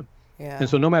confusing to them. Yeah. And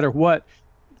so no matter what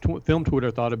film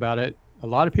Twitter thought about it, a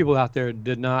lot of people out there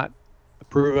did not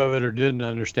approve of it or didn't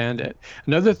understand it.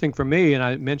 Another thing for me, and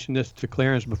I mentioned this to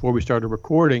Clarence before we started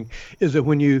recording, is that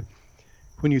when you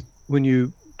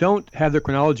don't have the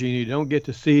chronology and you don't get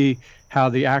to see how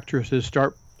the actresses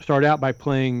start out by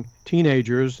playing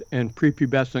teenagers and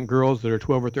prepubescent girls that are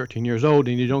 12 or 13 years old,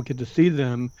 and you don't get to see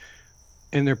them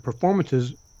and their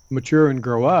performances mature and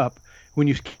grow up, when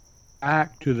you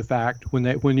back to the fact,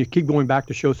 when you keep going back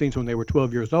to show scenes when they were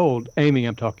 12 years old, Amy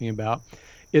I'm talking about,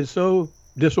 it's so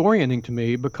disorienting to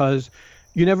me, because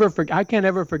I can't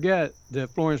ever forget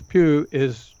that Florence Pugh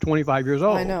is 25 years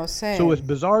old. I know, same. So it's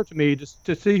bizarre to me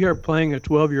to see her playing a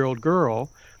 12-year-old girl.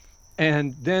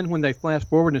 And then when they flash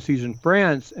forward and she's in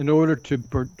France, in order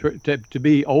to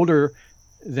be older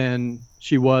than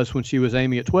she was when she was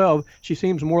Amy at 12, she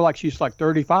seems more like she's like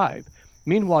 35.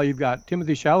 Meanwhile, you've got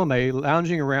Timothée Chalamet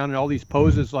lounging around in all these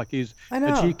poses like he's a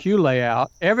GQ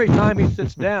layout. Every time he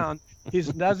sits down, he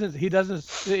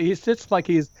sits like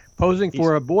he's posing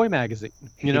for a boy magazine.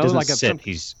 He doesn't sit.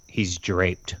 He's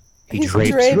draped. He's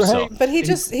draped himself. But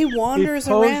he wanders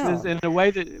around in a way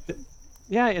that.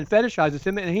 Yeah, and fetishizes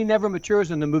him, and he never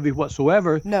matures in the movie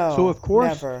whatsoever. No, so of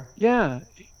course, never.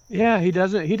 Yeah, he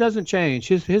doesn't change.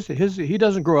 He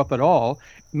doesn't grow up at all.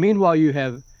 Meanwhile, you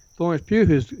have Florence Pugh,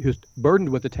 who's burdened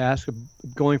with the task of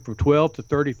going from 12 to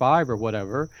 35 or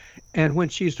whatever, and when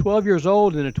she's 12 years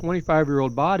old in a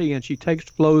 25-year-old body, and she takes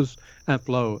Joe's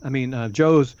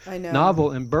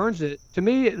novel and burns it. To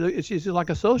me, she's like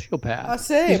a sociopath. I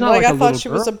say, I thought she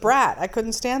was a brat. I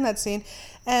couldn't stand that scene.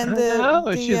 And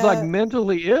she's like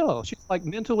mentally ill. She's like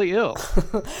mentally ill.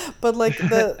 But like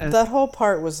that whole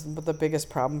part was the biggest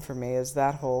problem for me, is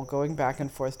that whole going back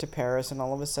and forth to Paris, and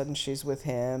all of a sudden she's with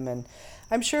him. And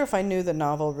I'm sure if I knew the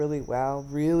novel really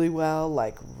well,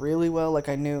 like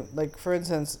I knew, like for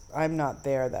instance, I'm Not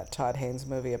There, that Todd Haynes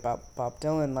movie about Bob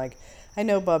Dylan, like I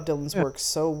know Bob Dylan's work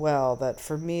so well that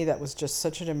for me that was just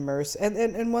such an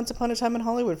and Once Upon a Time in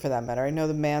Hollywood, for that matter. I know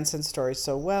the Manson story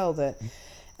so well that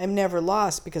I'm never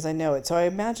lost because I know it. So I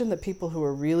imagine that people who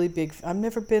are really big, I've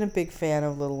never been a big fan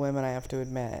of Little Women, I have to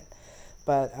admit.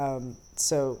 But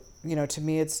so, to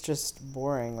me it's just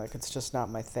boring. Like it's just not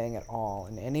my thing at all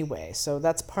in any way. So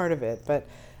that's part of it. But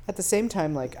at the same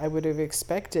time, like I would have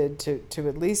expected to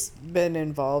at least been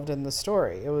involved in the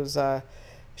story. It was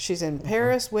She's in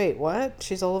Paris. Wait, what?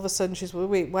 She's all of a sudden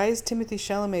wait. Why is Timothy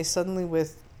Chalamet suddenly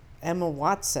with Emma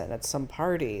Watson at some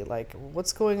party? Like,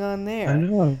 what's going on I there?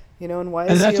 know. And why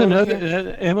And is he that's over another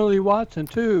here? Emily Watson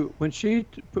too. When she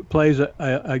plays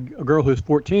a girl who's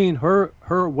 14,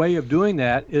 her way of doing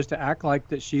that is to act like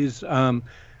that she's on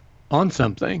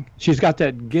something. She's got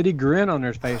that giddy grin on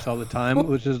her face all the time,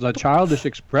 which is a childish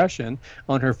expression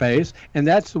on her face, and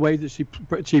that's the way that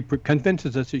she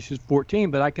convinces us that she's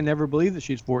 14. But I can never believe that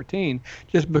she's 14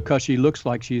 just because she looks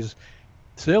like she's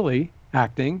silly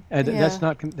acting, and Yeah,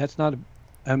 that's not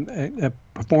a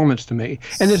performance to me.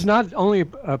 And it's not only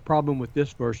a problem with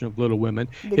this version of Little Women.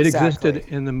 It existed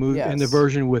exactly. in the movie, in the Yes.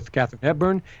 version with Katharine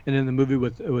Hepburn, and in the movie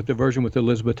with the version with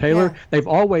Elizabeth Taylor. Yeah. They've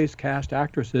always cast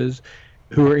actresses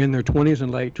who are in their 20s and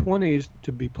late 20s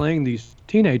to be playing these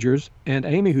teenagers, and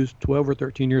Amy, who's 12 or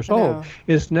 13 years I old. know.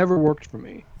 It's never worked for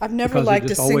me I've never because it liked a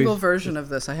just single always version of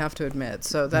this, I have to admit.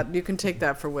 So that you can take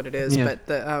that for what it is. yeah.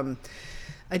 But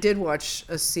I did watch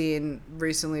a scene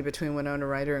recently between Winona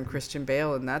Ryder and Christian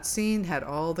Bale, and that scene had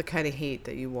all the kind of heat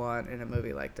that you want in a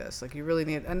movie like this. Like, you really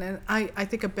need, and I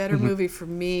think a better movie for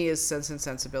me is Sense and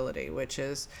Sensibility, which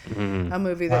is a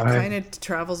movie that Right. kind of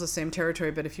travels the same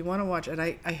territory. But if you want to watch, and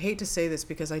I hate to say this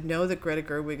because I know that Greta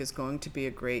Gerwig is going to be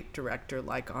a great director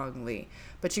like Ang Lee,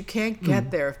 but you can't get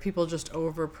there if people just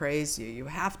overpraise you. You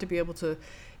have to be able to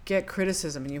get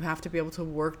criticism, and you have to be able to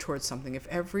work towards something. If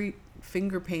every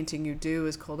finger painting you do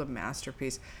is called a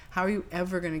masterpiece, how are you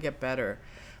ever going to get better?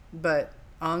 But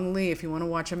Ang Lee, if you want to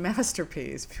watch a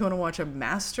masterpiece, if you want to watch a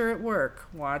master at work,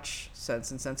 watch Sense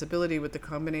and Sensibility with the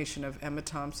combination of Emma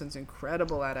Thompson's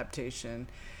incredible adaptation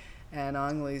and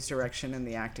Ang Lee's direction and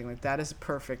the acting. Like, that is a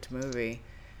perfect movie.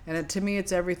 And to me,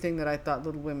 it's everything that I thought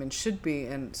Little Women should be.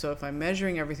 And so if I'm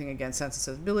measuring everything against Sense and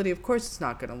Sensibility, of course it's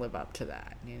not going to live up to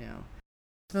that,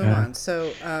 Move Yeah. on.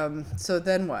 So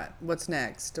then what? What's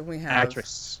next? We have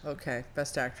Actress. Okay,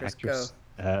 Best Actress. Actress.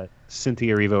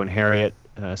 Cynthia Erivo in Harriet,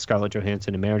 Scarlett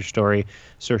Johansson in Marriage Story,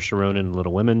 Saoirse Ronan in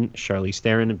Little Women, Charlize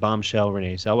Theron in Bombshell,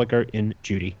 Renee Zellweger in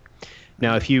Judy.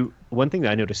 Now, one thing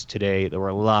that I noticed today, there were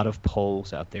a lot of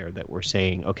polls out there that were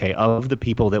saying, okay, of the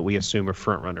people that we assume are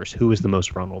frontrunners, who is the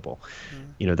most vulnerable?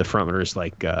 The frontrunners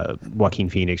like Joaquin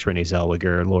Phoenix, Renee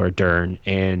Zellweger, Laura Dern,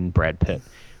 and Brad Pitt.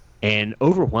 And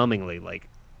overwhelmingly, like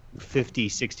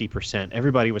 50-60%,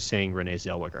 everybody was saying Renee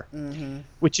Zellweger,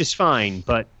 which is fine,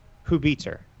 but who beats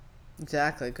her?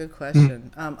 Exactly. Good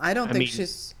question. I don't think mean-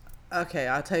 she's okay.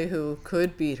 I'll tell you who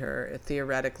could beat her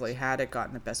theoretically had it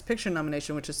gotten a Best Picture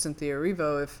nomination, which is Cynthia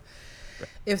Erivo.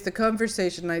 If the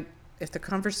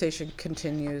conversation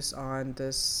continues on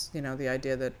this, the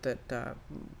idea that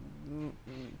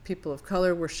people of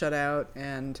color were shut out,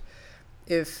 and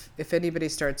if anybody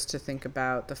starts to think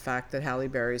about the fact that Halle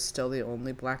Berry is still the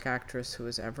only black actress who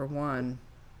has ever won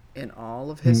in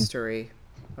all of history,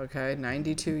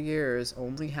 92 years,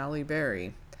 only Halle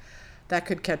Berry, that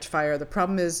could catch fire. The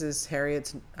problem is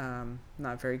Harriet's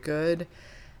not very good,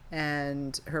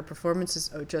 and her performance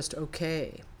is just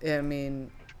okay. I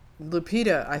mean,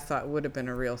 Lupita, I thought, would have been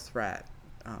a real threat.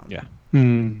 Yeah.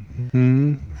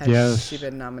 Had Yes. she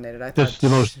been nominated. I That's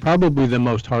thought probably the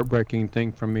most heartbreaking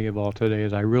thing for me of all today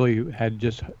is I really had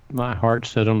just my heart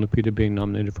set on Lupita being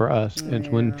nominated for Us, and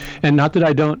not that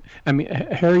I don't. I mean,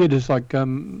 Harriet is like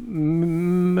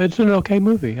it's an okay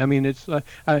movie. I mean, it's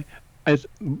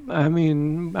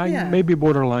maybe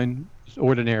borderline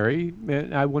ordinary.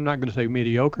 I'm not going to say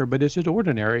mediocre, but it's just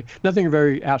ordinary. Nothing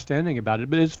very outstanding about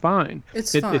it, but it's fine.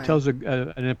 It's It fine. tells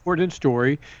an important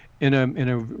story in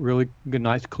a really good,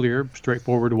 nice, clear,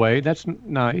 straightforward way. That's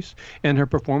nice, and her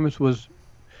performance was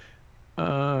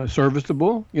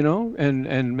serviceable,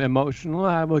 and emotional.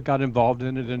 I got involved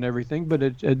in it and everything, but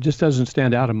it just doesn't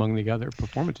stand out among the other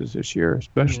performances this year,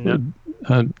 especially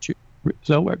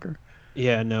Zellweger.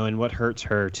 Yeah, no, and what hurts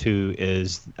her too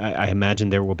is I imagine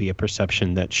there will be a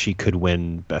perception that she could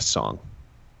win Best Song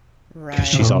right. because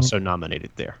she's also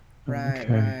nominated there. Right,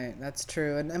 Okay. right. That's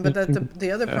true. But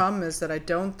the other problem is that I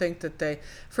don't think that they,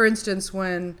 for instance,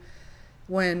 when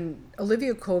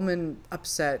Olivia Colman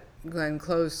upset Glenn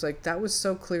Close, like, that was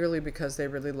so clearly because they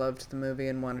really loved the movie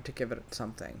and wanted to give it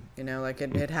something. Like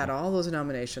it had all those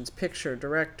nominations, picture,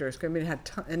 director, screen, it had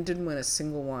and didn't win a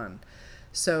single one.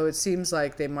 So it seems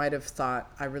like they might have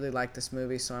thought, I really like this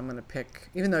movie, so I'm going to pick,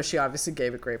 even though she obviously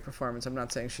gave a great performance. I'm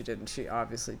not saying she didn't. She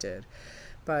obviously did.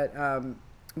 But I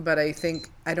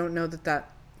don't know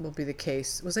that will be the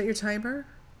case. Was that your timer?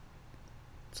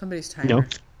 Somebody's timer. No.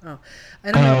 Oh,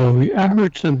 I don't know. Oh, I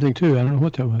heard something too. I don't know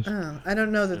what that was. I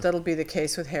don't know that that'll be the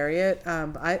case with Harriet.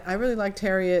 I really liked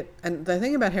Harriet, and the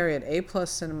thing about Harriet, A+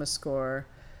 cinema score,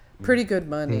 pretty good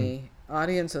money.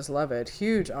 audiences love it.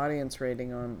 Huge audience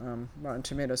rating on Rotten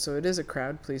Tomatoes, so it is a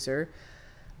crowd pleaser.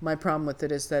 My problem with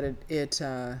it is that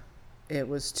it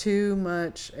was too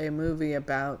much a movie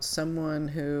about someone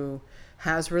who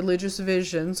has religious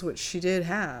visions, which she did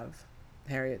have,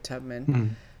 Harriet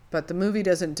Tubman. But the movie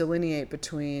doesn't delineate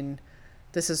between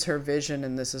this is her vision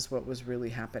and this is what was really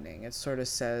happening. It sort of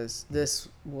says this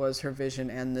was her vision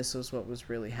and this was what was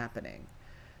really happening.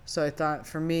 So I thought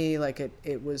for me, like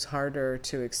it was harder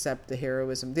to accept the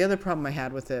heroism. The other problem I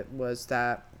had with it was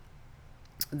that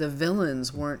the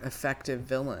villains weren't effective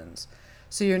villains.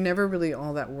 So you're never really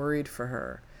all that worried for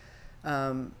her.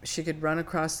 She could run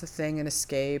across the thing and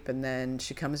escape, and then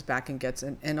she comes back and gets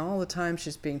and all the time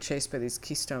she's being chased by these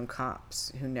Keystone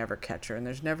cops who never catch her, and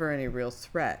there's never any real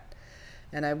threat.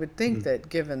 And I would think that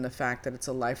given the fact that it's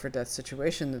a life or death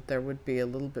situation, that there would be a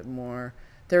little bit more.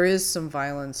 There is some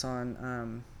violence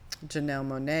on Janelle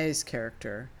Monáe's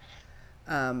character.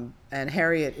 And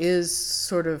Harriet is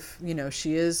sort of,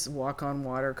 she is walk on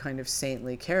water kind of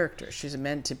saintly character. She's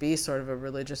meant to be sort of a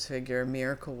religious figure, a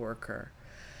miracle worker.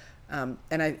 And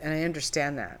I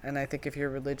understand that. And I think if you're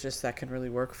religious, that can really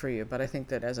work for you. But I think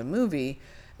that as a movie,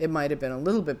 it might have been a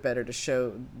little bit better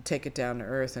to take it down to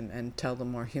earth and tell the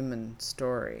more human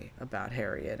story about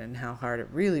Harriet and how hard it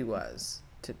really was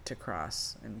to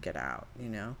cross and get out,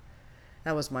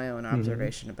 That was my own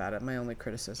observation about it, my only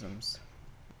criticisms.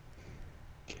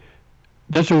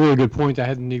 That's a really good point. I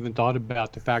hadn't even thought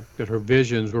about the fact that her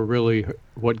visions were really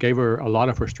what gave her a lot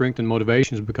of her strength and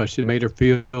motivations, because she made her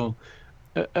feel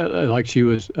like she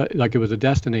was like it was a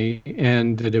destiny,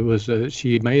 and that it was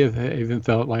she may have even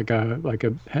felt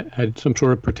had some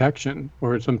sort of protection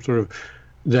or some sort of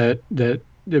that it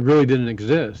really didn't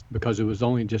exist, because it was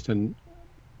only just a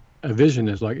vision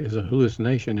is a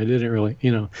hallucination. It didn't really,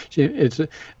 it's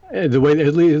the way,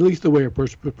 at least the way it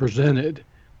was presented.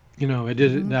 It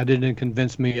didn't. That didn't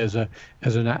convince me as a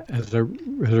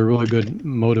really good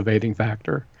motivating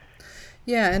factor.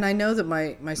 Yeah, and I know that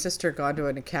my sister got to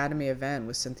an Academy event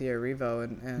with Cynthia Erivo,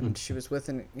 and she was with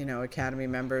Academy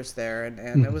members there,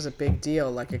 and it was a big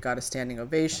deal. Like, it got a standing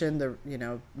ovation. The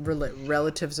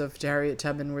relatives of Harriet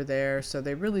Tubman were there, so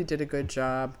they really did a good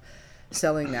job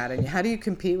selling that. And how do you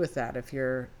compete with that if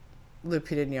you're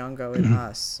Lupita Nyong'o and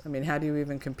Us? I mean, how do you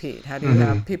even compete? How do you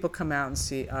have people come out and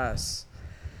see Us?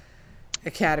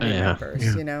 Academy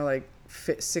members, like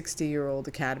 60-year-old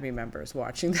Academy members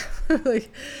watching them.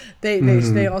 Like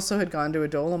they also had gone to a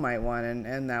Dolomite one,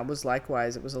 and that was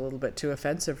likewise. It was a little bit too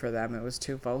offensive for them. It was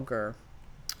too vulgar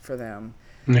for them.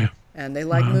 Yeah. And they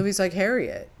like movies like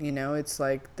Harriet. It's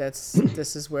like this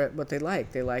is what they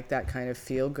like. They like that kind of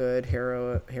feel good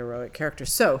heroic character.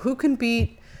 So who can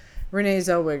beat Renee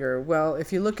Zellweger? Well,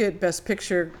 if you look at Best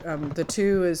Picture, the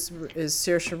two is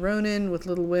Saoirse Ronan with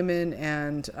Little Women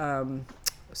and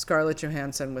Scarlett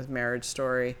Johansson with Marriage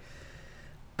Story.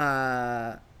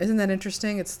 Isn't that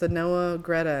interesting? It's the Noah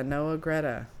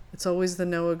Greta. It's always the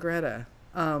Noah Greta.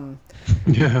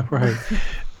 Yeah, right.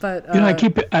 But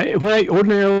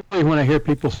ordinarily when I hear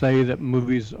people say that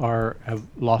movies have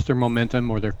lost their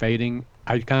momentum or they're fading,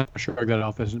 I kind of shrug that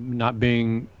off as not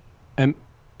being, and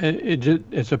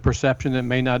it's a perception that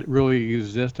may not really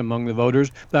exist among the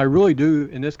voters. But I really do,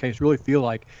 in this case, really feel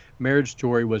like Marriage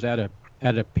Story was at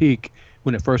a peak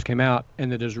when it first came out,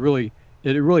 and it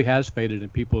really has faded in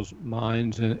people's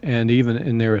minds and even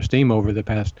in their esteem over the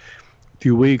past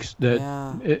few weeks.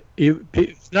 That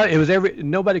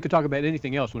nobody could talk about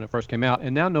anything else when it first came out,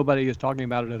 and now nobody is talking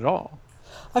about it at all.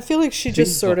 I feel like she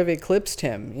just sort of eclipsed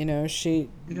him.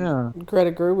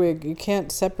 Greta Gerwig, you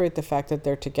can't separate the fact that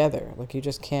they're together. Like, you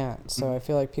just can't. So I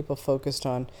feel like people focused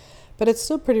on, but it's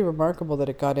still pretty remarkable that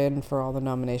it got in for all the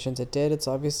nominations it did. It's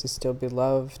obviously still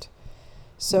beloved.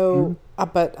 So,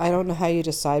 but I don't know how you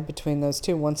decide between those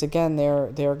two. Once again,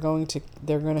 they're going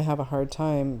to have a hard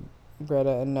time,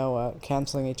 Greta and Noah,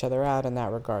 canceling each other out in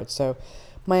that regard. So,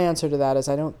 my answer to that is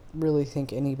I don't really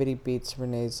think anybody beats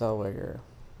Renee Zellweger.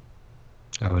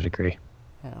 I would agree.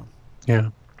 Yeah.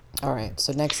 All right.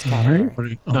 So next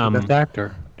category. Best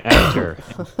actor.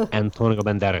 Antonio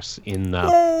Banderas in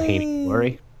Pain and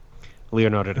Glory.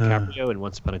 Leonardo DiCaprio in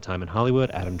Once Upon a Time in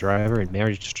Hollywood. Adam Driver in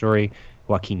Marriage Story.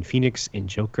 Joaquin Phoenix in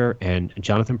Joker, and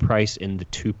Jonathan Pryce in The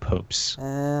Two Popes.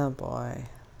 Oh, boy.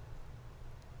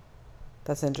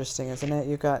 That's interesting, isn't it?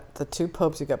 You've got the two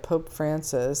popes, you've got Pope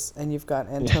Francis, and you've got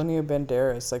Antonio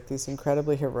Banderas, like these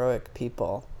incredibly heroic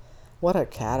people. What a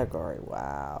category.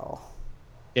 Wow.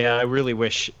 Yeah, I really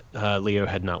wish Leo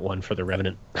had not won for The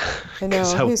Revenant. I know.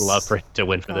 Because I would love for him to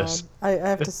win for this. I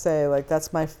have to say, like, that's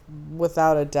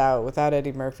without a doubt, without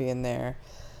Eddie Murphy in there,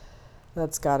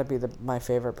 That's got to be my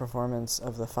favorite performance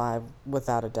of the five,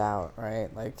 without a doubt, right?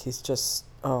 Like, he's just,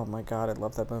 oh my God, I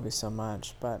love that movie so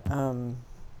much. But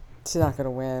he's not going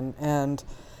to win. And,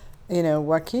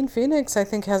 Joaquin Phoenix, I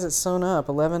think, has it sewn up.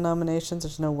 11 nominations.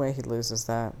 There's no way he loses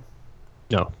that.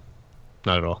 No,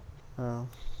 not at all. Oh,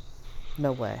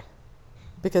 no way.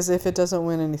 Because if it doesn't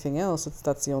win anything else,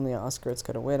 that's the only Oscar it's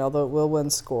going to win. Although it will win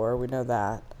score, we know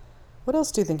that. What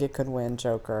else do you think it could win,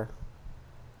 Joker?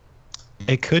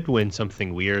 It could win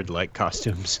something weird like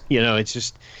costumes. It's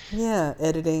just. Yeah,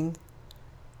 editing.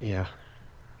 Yeah.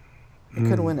 It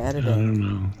could win editing. I don't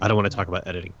know. I don't want to talk about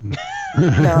editing.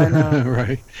 No, I know.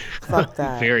 Right. Fuck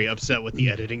that. Very upset with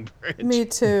the editing branch. Me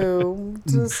too.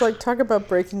 Just like talk about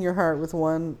breaking your heart with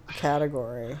one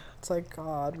category. It's like,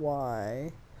 God,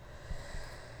 why?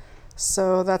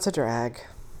 So that's a drag.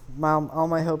 All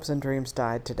my hopes and dreams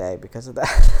died today because of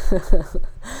that.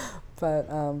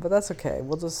 But that's okay.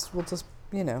 We'll just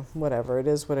whatever. It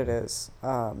is what it is.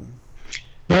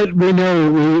 But we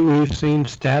know we've seen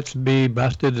stats be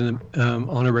busted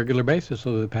on a regular basis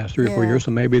over the past 3 or 4 years.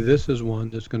 So maybe this is one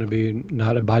that's going to be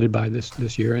not abided by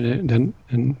this year, and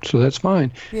so that's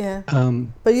fine. Yeah.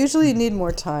 But usually you need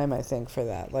more time, I think, for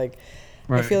that. Like,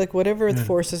 right. I feel like whatever the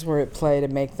forces were at play to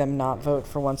make them not vote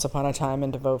for Once Upon a Time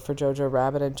and to vote for Jojo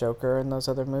Rabbit and Joker and those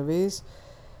other movies,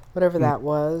 whatever that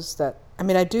was,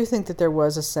 I do think that there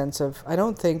was a sense of, I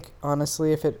don't think,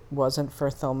 honestly, if it wasn't for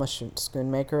Thelma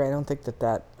Schoonmaker, I don't think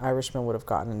that Irishman would have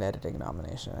gotten an editing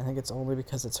nomination. I think it's only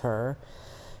because it's her.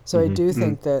 So I do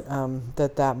think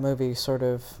that that movie sort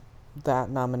of, that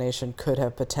nomination could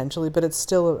have potentially, but it's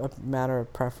still a matter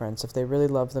of preference. If they really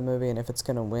love the movie and if it's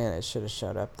going to win, it should have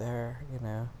showed up there,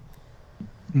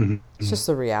 It's just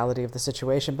the reality of the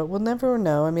situation, but we'll never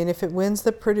know. If it wins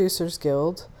the Producers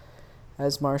Guild,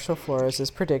 as Marshall Flores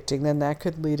is predicting, then that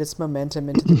could lead its momentum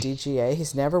into the DGA.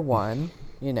 He's never won,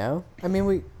 you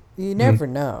never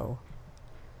know,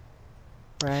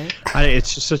 right?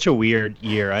 It's just such a weird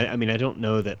year. I don't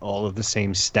know that all of the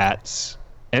same stats,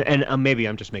 and maybe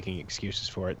I'm just making excuses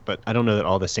for it, but I don't know that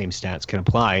all the same stats can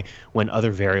apply when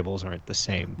other variables aren't the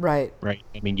same. Right. Right.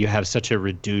 You have such a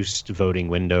reduced voting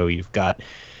window. You've got,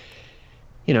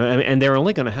 and they're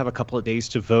only going to have a couple of days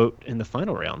to vote in the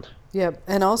final round. Yep,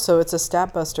 and also it's a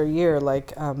stat-buster year.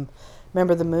 Like,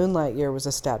 remember the Moonlight year was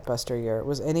a stat-buster year. It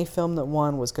was any film that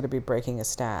won was going to be breaking a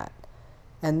stat.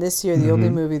 And this year, the only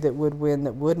movie that would win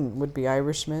that wouldn't would be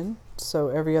Irishman. So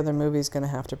every other movie is going to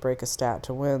have to break a stat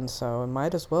to win. So it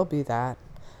might as well be that.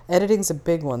 Editing's a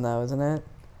big one, though, isn't it?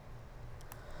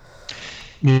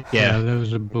 Yeah, that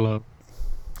was a blow.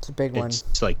 It's a big one.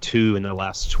 It's like 2 in the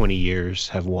last 20 years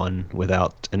have won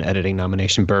without an editing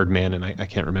nomination. Birdman, and I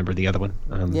can't remember the other one.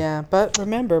 Yeah, but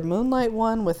remember, Moonlight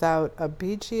won without a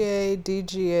BGA,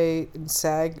 DGA, and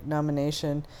SAG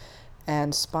nomination,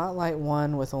 and Spotlight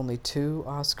won with only 2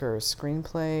 Oscars,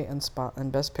 Screenplay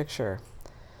and Best Picture.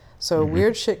 So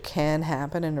weird shit can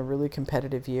happen in a really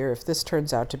competitive year. If this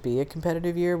turns out to be a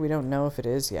competitive year, we don't know if it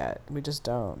is yet. We just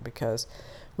don't, because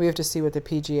we have to see what the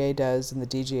PGA does and the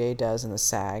DGA does and the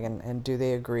SAG, and do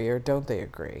they agree or don't they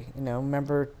agree?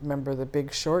 Remember the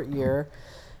Big Short year,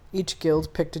 each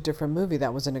guild picked a different movie.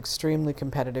 That was an extremely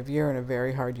competitive year and a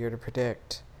very hard year to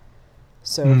predict.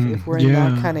 So if we're in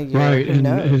that kind of year, right. Who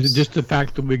knows? It's just the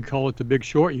fact that we call it the Big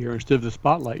Short year instead of the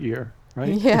Spotlight year.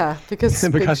 Right? Yeah, because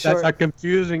that's how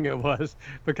confusing it was.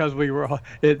 Because we were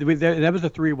that was a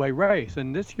 3-way race,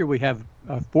 and this year we have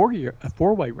a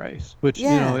 4-way race, which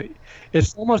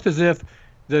it's almost as if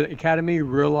the Academy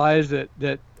realized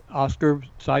that Oscar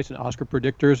sites and Oscar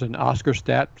predictors and Oscar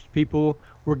stats people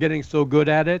were getting so good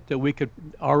at it that we could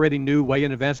already knew way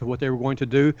in advance of what they were going to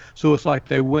do. So it's like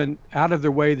they went out of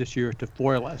their way this year to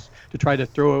foil us, to try to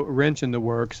throw a wrench in the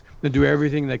works and do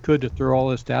everything they could to throw all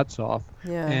the stats off.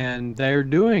 Yeah. And they're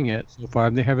doing it so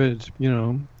far. They haven't,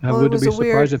 I wouldn't be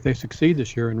surprised if they succeed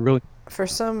this year and really. For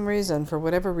some reason, for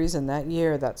whatever reason, that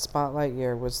year, that Spotlight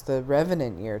year, was the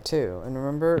Revenant year too. And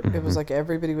remember, it was like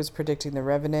everybody was predicting the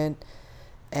Revenant.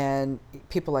 And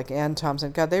people like Ann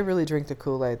Thompson, God, they really drink the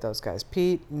Kool-Aid, those guys.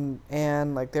 Pete and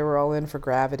Ann, like, they were all in for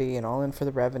Gravity and all in for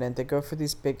The Revenant. They go for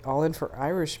these all in for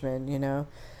Irishman,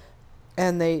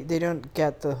 And they don't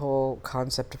get the whole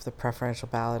concept of the preferential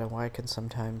ballot and why it can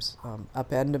sometimes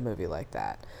upend a movie like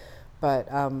that. But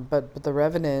The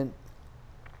Revenant,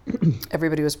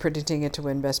 everybody was predicting it to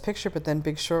win Best Picture, but then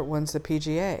Big Short wins the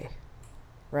PGA,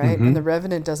 right? And The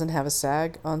Revenant doesn't have a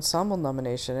SAG Ensemble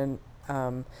nomination,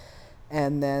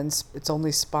 and then it's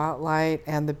only Spotlight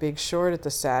and The Big Short at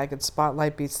the SAG, and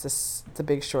Spotlight beats the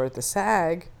Big Short at the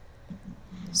SAG.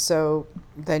 So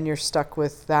then you're stuck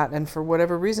with that, and for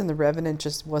whatever reason, The Revenant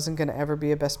just wasn't going to ever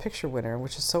be a Best Picture winner,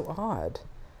 which is so odd.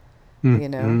 You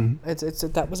know, Mm-hmm. it's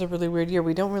that was a really weird year.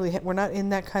 We don't really we're not in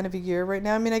that kind of a year right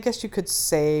now. I mean, I guess you could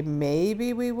say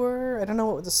maybe we were. I don't know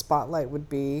what the spotlight would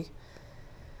be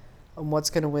on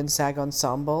what's going to win SAG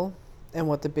Ensemble and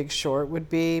what the Big Short would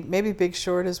be. Maybe Big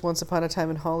Short is Once Upon a Time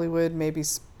in Hollywood.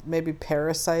 Maybe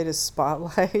Parasite is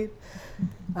Spotlight,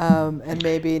 and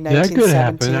maybe That could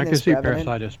happen. 1917 I could is see Revenant.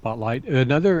 Parasite as spotlight.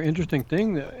 Another interesting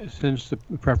thing, since the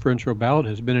preferential ballot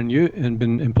has been in and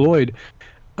been employed,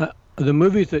 the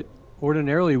movies that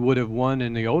ordinarily would have won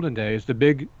in the olden days, the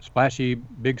big splashy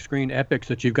big screen epics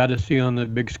that you've got to see on the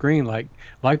big screen, like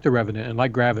The Revenant and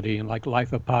like Gravity and like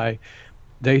Life of Pi,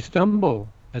 they stumble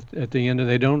at the end, and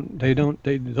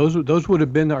those would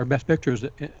have been our best pictures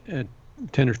at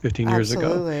 10 or 15 years ago,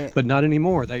 Absolutely. but not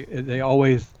anymore. They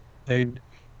always they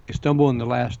stumble in the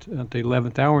last at the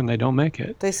 11th hour and they don't make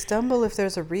it. They stumble if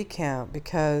there's a recount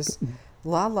because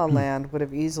La La Land would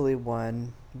have easily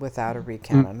won without a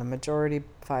recount on a majority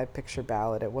 5 picture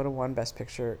ballot. It would have won Best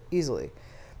Picture easily.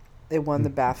 It won the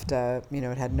BAFTA. You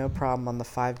know, it had no problem on the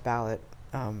 5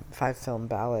 film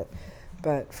ballot.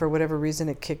 But for whatever reason,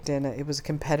 it kicked in. It was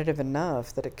competitive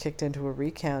enough that it kicked into a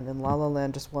recount, and La La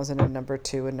Land just wasn't a number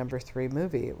 2 and number 3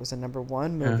 movie. It was a number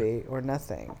 1 movie or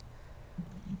nothing.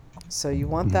 So you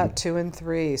want that 2 and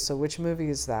 3. So which movie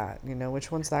is that? You know,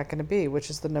 which one's that going to be? Which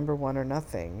is the number 1 or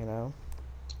nothing? You know,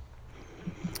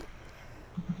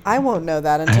 I won't know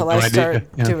that I have until no I idea. start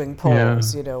Yeah. doing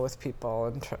polls. You know, with people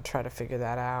and try to figure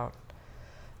that out.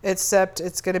 Except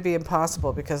it's going to be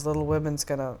impossible because Little Women's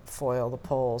going to foil the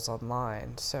polls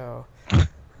online. So I'm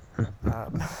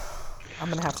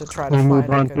going to have to try to We'll move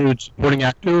find a on good. to supporting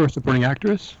actor or supporting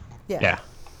actress. Yeah.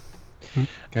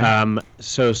 Okay.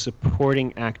 So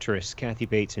supporting actress: Kathy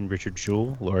Bates and Richard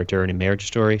Jewell, Laura Dern in Marriage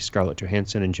Story, Scarlett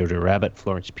Johansson and Jojo Rabbit,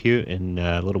 Florence Pugh in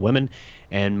Little Women,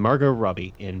 and Margot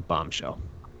Robbie in Bombshell.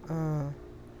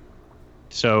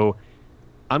 So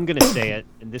I'm going to say it,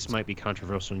 and this might be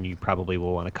controversial, and you probably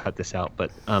will want to cut this out, but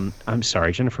I'm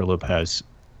sorry, Jennifer Lopez.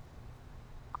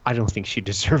 I don't think she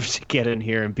deserves to get in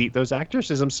here and beat those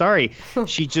actresses. I'm sorry.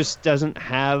 She just doesn't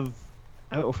have.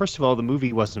 Well, first of all, the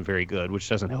movie wasn't very good, which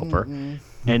doesn't help her.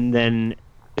 And then,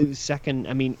 second,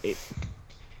 I mean,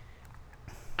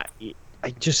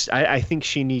 I think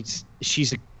she's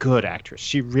a good actress.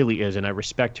 She really is, and I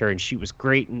respect her, and she was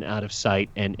great in Out of Sight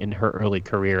and in her early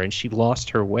career, and she lost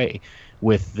her way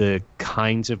with the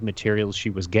kinds of materials she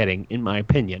was getting, in my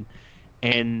opinion.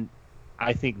 And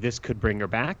I think this could bring her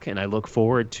back, and I look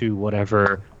forward to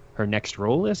whatever her next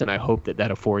role is, and I hope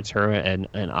that affords her an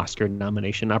Oscar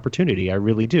nomination opportunity. I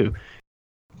really do.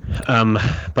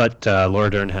 But Laura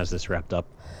Dern has this wrapped up,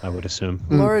 I would assume.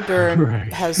 Laura Dern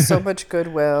Right. has so much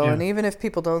goodwill, Yeah. and even if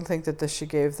people don't think that she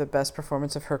gave the best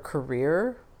performance of her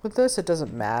career with this, it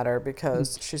doesn't matter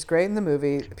because she's great in the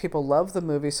movie. People love the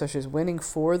movie, so she's winning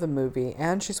for the movie,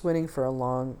 and she's winning for a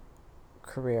long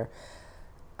career.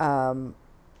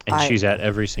 And she's at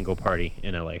every single party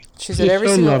in LA. She's at every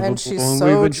so single, lovable, and she's and so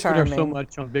we've enjoyed her charming. so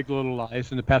much on Big Little Lies.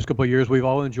 In the past couple of years, we've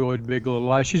all enjoyed Big Little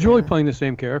Lies. She's really playing the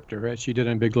same character as she did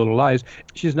in Big Little Lies.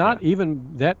 She's not even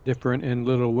that different in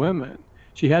Little Women.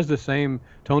 She has the same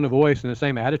tone of voice and the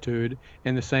same attitude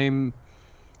and the same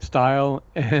style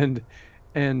and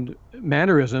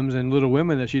mannerisms in Little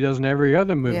Women that she does in every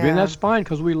other movie, Yeah. and that's fine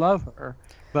because we love her.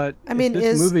 But I mean,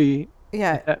 this movie,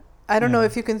 Yeah, I don't know yeah.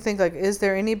 if you can think, like, is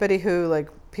there anybody who, like,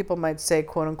 people might say,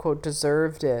 quote unquote,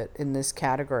 deserved it in this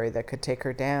category that could take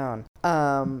her down?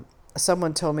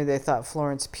 Someone told me they thought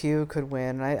Florence Pugh could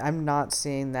win. I'm not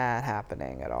seeing that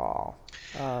happening at all.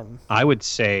 I would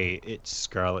say it's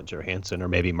Scarlett Johansson or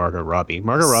maybe Margot Robbie.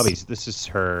 Margot Robbie's, this is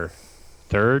her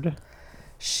third.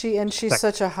 She's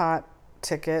such a hot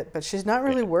ticket, but she's not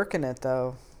really working it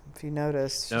though. If you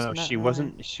notice, she's No, not she really-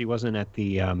 wasn't. She wasn't at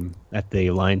the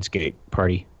Lionsgate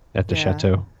party at the Yeah.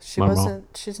 Chateau. She Marmont.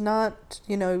 wasn't. She's not.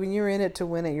 You know, when you're in it to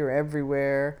win it, you're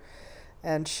everywhere,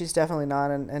 and she's definitely not.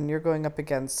 And you're going up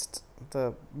against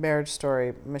the Marriage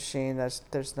Story machine. That's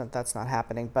not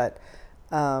happening. But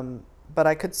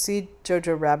I could see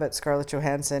Jojo Rabbit, Scarlett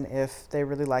Johansson, if they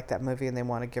really like that movie and they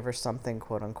want to give her something,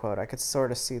 quote unquote. I could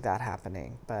sort of see that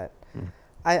happening, but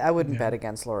I wouldn't bet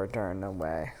against Laura Dern. No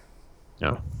way.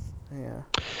 No. Yeah.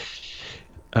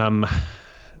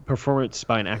 Performance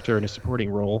by an actor in a supporting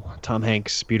role: Tom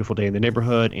Hanks, Beautiful Day in the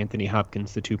Neighborhood; Anthony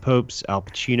Hopkins, The Two Popes; Al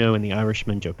Pacino in The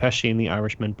Irishman; Joe Pesci in The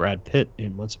Irishman; Brad Pitt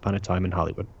in Once Upon a Time in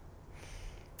Hollywood.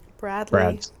 Bradley.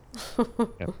 Brad's.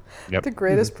 Yep. The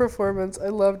greatest performance. I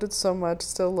loved it so much.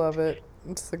 Still love it.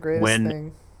 It's the greatest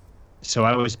thing. So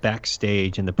I was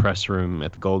backstage in the press room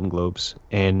at the Golden Globes,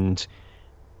 and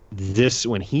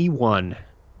when he won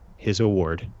his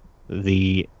award,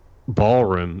 the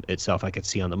ballroom itself, I could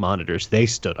see on the monitors, they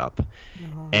stood up,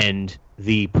 and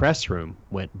the press room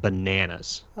went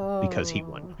bananas because he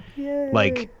won. Oh, yay.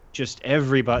 Like just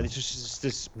everybody, just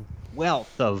this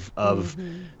wealth of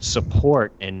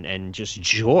support and just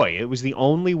joy. It was the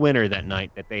only winner that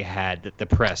night that they had, that the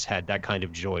press had that kind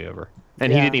of joy over,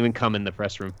 and he Yeah. didn't even come in the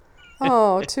press room.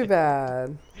 Oh, too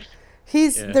bad.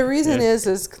 He's Yeah, the reason yeah,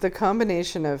 is the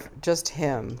combination of just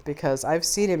him, because I've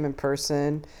seen him in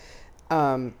person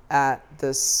at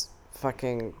this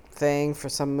fucking thing for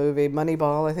some movie,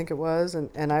 Moneyball, I think it was,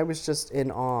 and I was just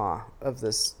in awe of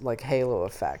this like halo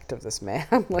effect of this man.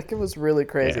 Like it was really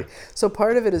yeah. crazy. So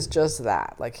part of it is just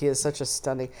that, like he is such a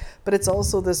stunning, but it's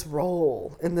also this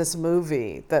role in this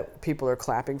movie that people are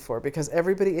clapping for because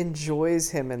everybody enjoys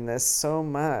him in this so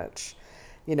much.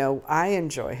 You know, I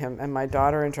enjoy him and my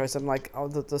daughter enjoys him, like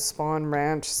the Spawn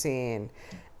Ranch scene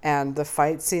and the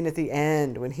fight scene at the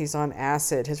end when he's on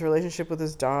acid, his relationship with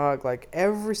his dog, like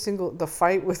every single, the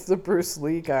fight with the Bruce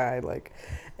Lee guy, like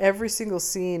every single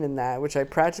scene in that, which I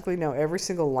practically know every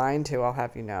single line to, I'll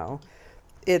have you know.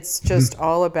 It's just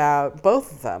all about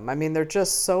both of them. I mean, they're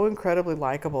just so incredibly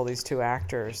likable, these two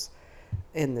actors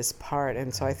in this part.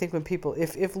 And so I think when people,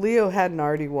 if Leo hadn't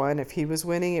already won, if he was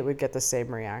winning, it would get the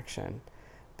same reaction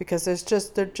because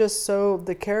they're just so,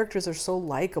 the characters are so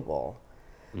likable,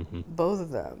 Hmm. both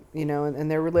of them, you know, and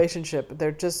their relationship,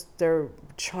 they're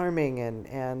charming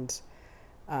and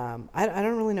I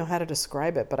don't really know how to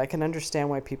describe it, but I can understand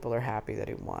why people are happy that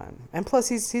he won. And plus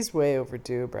he's way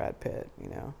overdue, Brad Pitt, you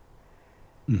know.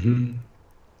 Hmm.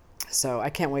 So I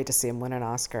can't wait to see him win an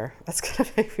Oscar. That's gonna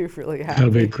make me really That'll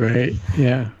be happy. great.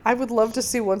 Yeah. I would love to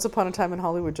see Once Upon a Time in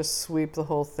Hollywood just sweep the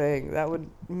whole thing. That would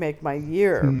make my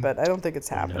year, Mm. but I don't think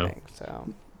it's I know. happening. So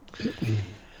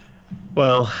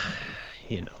Well,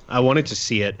 I wanted to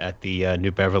see it at the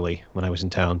New Beverly when I was in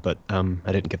town, but I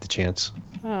didn't get the chance.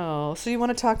 oh, so you want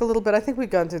to talk a little bit? I think we've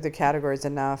gone through the categories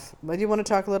enough. But do you want to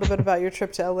talk a little bit about your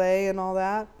trip to LA and all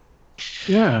that?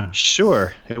 Yeah.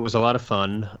 Sure, it was a lot of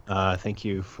fun. Thank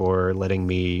you for letting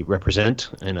me represent,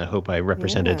 and I hope I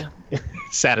represented Yeah,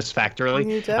 satisfactorily.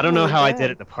 you I don't know definitely how I did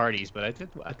did. at the parties, but I did.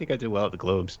 I think I did well at the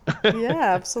Globes. Yeah,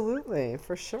 absolutely,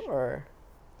 for sure.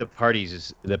 The party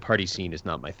scene is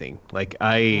not my thing. Like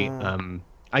Uh,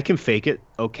 I can fake it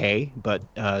okay, but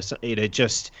it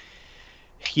just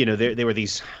there were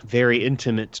these very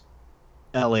intimate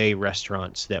LA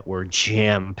restaurants that were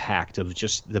jam packed of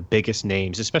just the biggest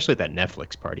names, especially at that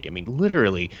Netflix party. I mean,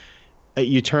 literally,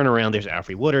 you turn around, there's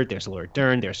Alfre Woodard, there's Laura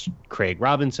Dern, there's Craig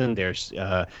Robinson, there's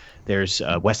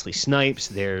Wesley Snipes,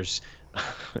 there's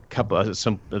a couple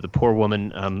some the poor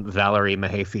woman Valerie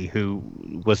Mahaffey, who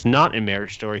was not in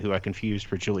Marriage Story, who I confused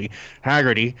for Julie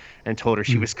Haggerty and told her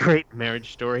she Mm. was great in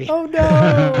Marriage Story. oh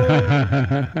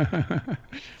no!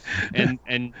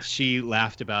 And she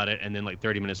laughed about it, and then like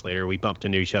 30 minutes later we bumped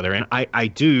into each other, and I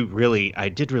did really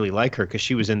like her because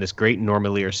she was in this great Norma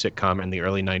Lear sitcom in the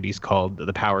early 90s called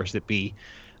The Powers That Be.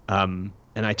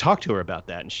 And I talked to her about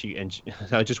that, and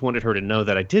I just wanted her to know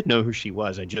that I did know who she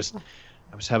was.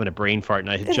 I was having a brain fart, and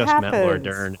I had It just met Laura happens.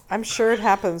 Dern. I'm sure it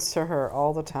happens to her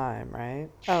all the time, right?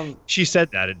 She said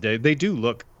that they do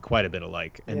look quite a bit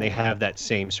alike, and they Yeah. have that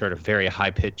same sort of very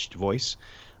high-pitched voice.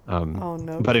 Oh,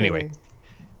 no But anyway, kidding.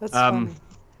 That's um, funny.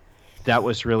 that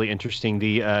was really interesting.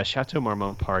 The Chateau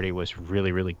Marmont party was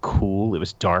really, really cool. It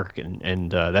was dark,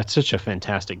 and that's such a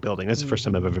fantastic building. That's the first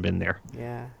time I've ever been there.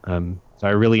 Yeah. So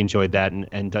I really enjoyed that.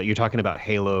 And you're talking about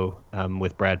Halo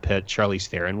with Brad Pitt. Charlize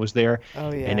Theron was there, Oh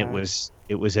and it yeah. was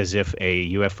it was as if a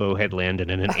UFO had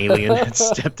landed and an alien had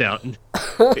stepped out. And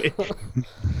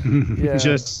Yeah.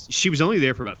 just she was only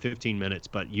there for about 15 minutes,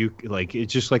 but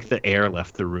it's just like the air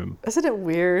left the room. Isn't it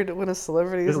weird when a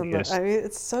celebrity It is really in the? I is. mean,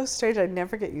 it's so strange. I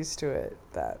never get used to it.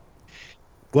 That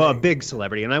Well, a thing. big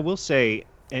celebrity, and I will say,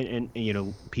 and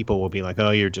people will be like,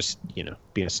 "Oh, you're just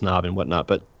being a snob and whatnot."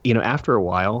 But after a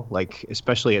while, like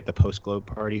especially at the post Globe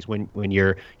parties, when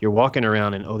you're walking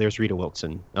around and there's Rita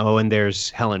Wilson, and there's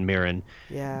Helen Mirren,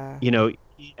 Yeah. you know,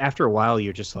 after a while,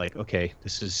 you're just like, okay,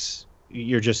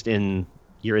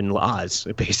 you're in Oz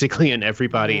basically, and I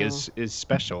everybody know. is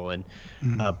special. And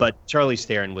Mm. but Charlize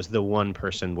Theron was the one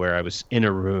person where I was in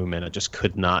a room and I just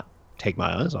could not take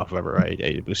my eyes off of her.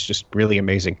 It was just really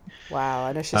amazing. Wow.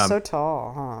 I know she's Um, so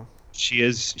tall, huh?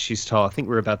 she's tall. I think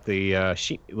we're about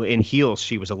she in heels.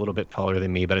 She was a little bit taller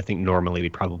than me, but I think normally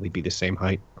we'd probably be the same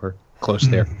height or close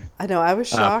there. Mm. I know. I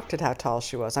was Uh, shocked at how tall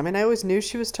she was. I mean, I always knew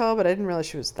she was tall, but I didn't realize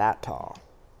she was that tall.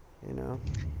 You know.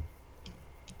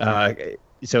 uh,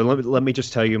 so let me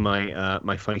just tell you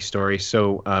my funny story.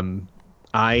 So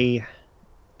I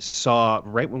saw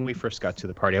right when we first got to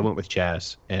the party. I went with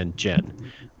Jazz and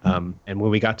Jen, and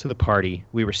when we got to the party,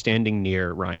 we were standing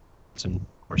near Ryan Johnson,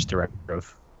 of course, director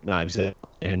of Knives Out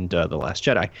and The Last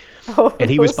Jedi, and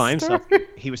he was by himself.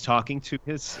 He was talking to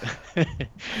his,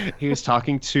 he was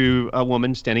talking to a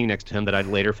woman standing next to him that I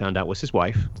later found out was his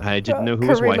wife. I didn't know who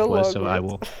his wife was, so I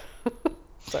will.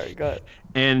 Sorry, go ahead.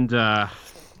 And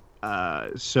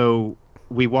so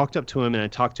we walked up to him and I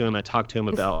talked to him. I talked to him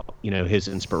about, his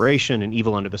inspiration and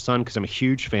Evil Under the Sun, because I'm a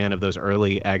huge fan of those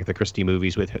early Agatha Christie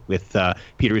movies with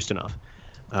Peter Ustinov.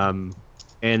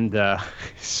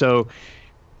 So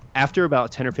after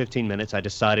about 10 or 15 minutes, I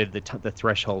decided the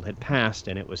threshold had passed,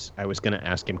 and I was going to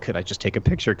ask him, could I just take a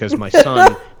picture? Because my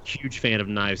son, huge fan of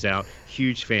Knives Out,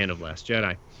 huge fan of Last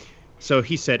Jedi. So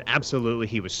he said, absolutely.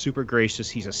 He was super gracious.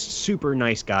 He's a super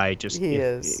nice guy.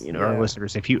 Our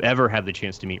listeners, if you ever have the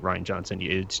chance to meet Ryan Johnson,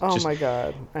 my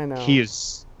God, I know. He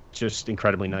is just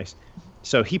incredibly nice.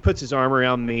 So he puts his arm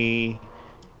around me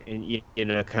and,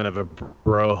 kind of a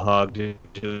bro hug to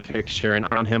do a picture and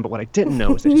on him. But what I didn't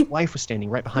know is that his wife was standing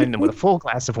right behind him with a full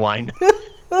glass of wine.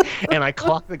 And I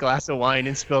clocked the glass of wine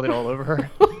and spilled it all over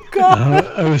her.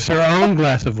 It was her own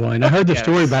glass of wine. I heard the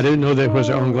story, but I didn't know that it was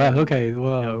her own glass. Okay,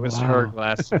 well, no, it was her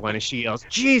glass of wine, and she yells,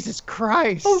 "Jesus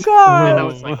Christ!" Oh God! And I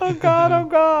was like, "Oh God! Oh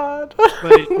God!"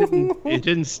 But it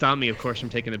didn't stop me, of course, from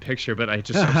taking the picture. But I was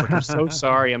like, "I'm so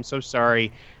sorry. I'm so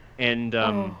sorry," and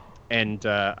I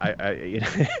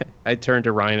turned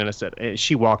to Ryan and I said,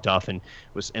 she walked off and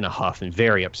was in a huff and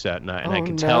very upset, and I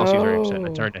could tell she was very upset. And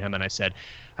I turned to him and I said,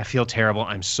 I feel terrible.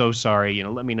 I'm so sorry.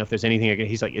 Let me know if there's anything I can.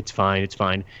 He's like, it's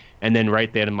fine. And then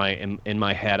right there in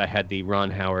my head, I had the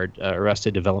Ron Howard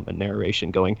Arrested Development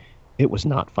narration going, it was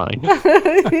not fine.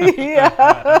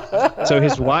 Yeah. So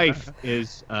his wife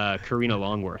is Karina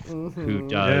Longworth, who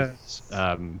does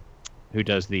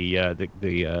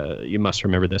the You Must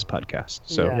Remember This podcast.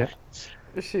 So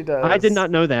she does. I did not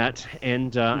know that,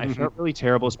 and I felt really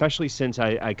terrible, especially since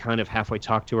I kind of halfway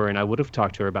talked to her, and I would have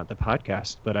talked to her about the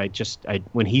podcast, but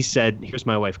when he said, "Here's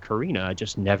my wife, Karina,"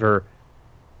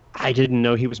 I didn't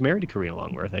know he was married to Karina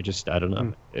Longworth. I don't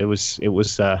know. It was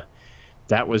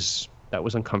that was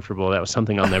uncomfortable. That was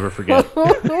something I'll never forget.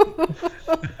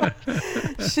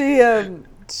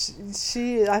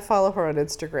 I follow her on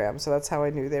Instagram, so that's how I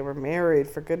knew they were married.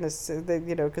 For goodness,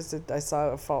 because I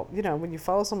saw when you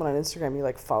follow someone on Instagram,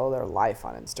 you follow their life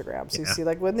on Instagram. So you see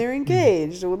when they're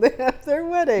engaged, when they have their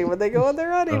wedding, when they go on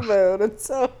their honeymoon, and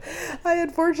so I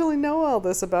unfortunately know all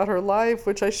this about her life,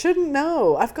 which I shouldn't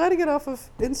know. I've got to get off of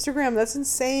Instagram. That's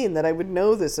insane that I would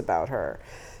know this about her.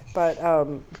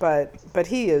 But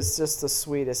he is just the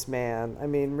sweetest man. I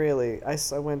mean, really, I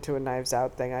went to a Knives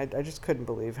Out thing. I just couldn't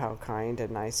believe how kind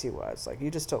and nice he was. You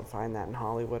just don't find that in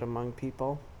Hollywood among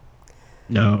people.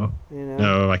 No,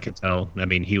 no, I can tell. I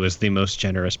mean, he was the most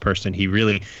generous person. He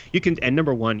really, and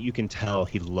number one, you can tell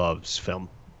he loves film.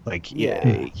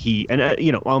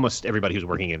 Almost everybody who's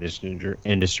working in this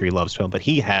industry loves film, but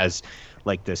he has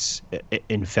this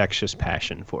infectious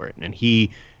passion for it, and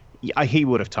he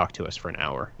would have talked to us for an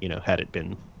hour, had it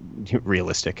been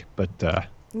realistic. But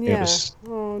it was.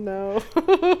 Oh no!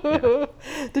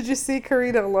 Did you see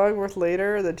Karina Longworth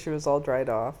later? That she was all dried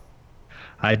off.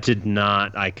 I did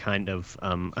not. I kind of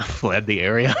fled the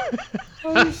area,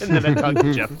 and then I talked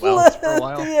to Jeff Wells for a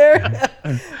while. The area.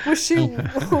 Was she?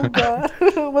 Oh God!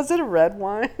 Was it a red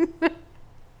wine?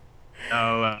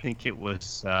 No, I think it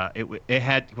was. It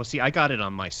had. Well, see, I got it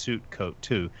on my suit coat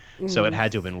too, so it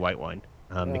had to have been white wine.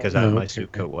 Because my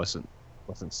suit coat wasn't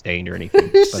stained or anything.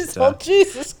 She's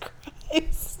Jesus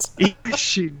Christ.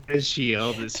 She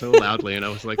yelled it so loudly, and I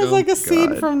was like, it's like a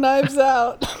scene from Knives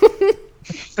Out.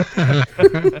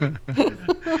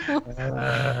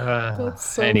 That's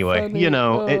so anyway,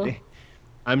 funny.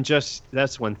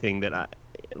 that's one thing that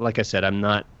like I said, I'm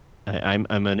not. I'm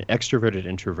an extroverted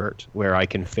introvert where I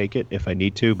can fake it if I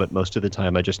need to, but most of the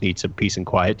time I just need some peace and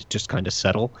quiet to just kind of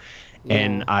settle. Yeah.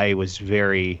 And I was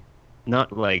very.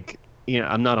 Not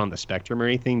I'm not on the spectrum or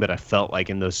anything, but I felt like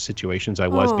in those situations I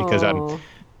was because I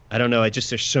don't know.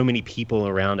 There's so many people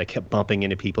around. I kept bumping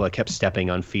into people. I kept stepping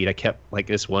on feet. I kept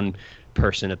this one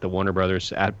person at the Warner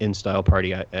Brothers in-style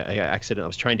party. I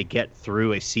was trying to get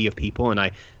through a sea of people, and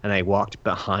I walked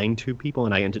behind two people,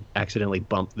 and I accidentally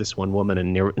bumped this one woman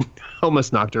and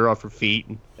almost knocked her off her feet.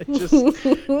 And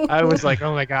I was like,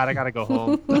 oh my God, I gotta go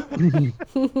home.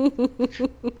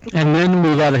 And then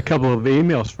we got a couple of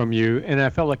emails from you, and I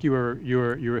felt like you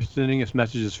were sending us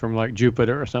messages from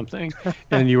Jupiter or something,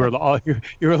 and you're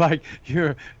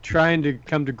trying to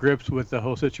come to grips with the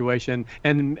whole situation.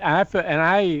 And I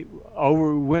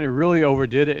really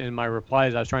overdid it in my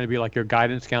replies. I was trying to be like your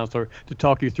guidance counselor to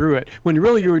talk you through it, when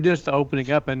really you were just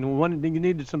opening up and you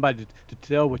needed somebody to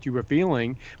tell what you were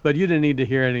feeling, but you didn't need to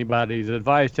hear anybody's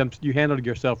advice. You handled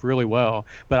yourself really well,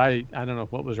 but I don't know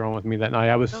what was wrong with me that night.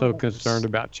 I was No, so that concerned was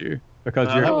about you because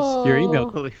that was your email. Oh,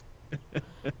 totally.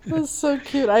 that's so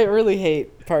cute. I really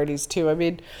hate parties too. I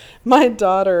mean, my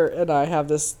daughter and I have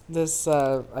this.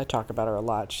 I talk about her a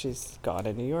lot. She's gone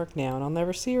to New York now, and I'll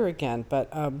never see her again.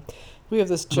 But we have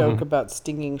this joke about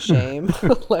stinging shame,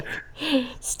 like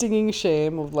stinging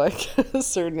shame of like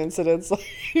certain incidents.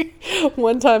 Like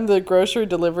one time, the grocery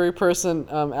delivery person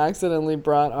accidentally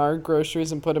brought our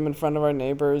groceries and put them in front of our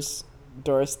neighbor's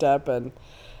doorstep, and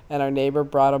our neighbor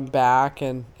brought them back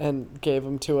and gave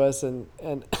them to us, and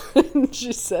and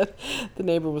she said, the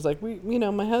neighbor was like,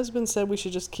 my husband said we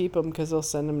should just keep them because they'll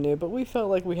send them new, but we felt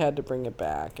like we had to bring it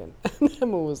back, and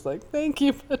Emma was like, thank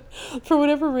you, but for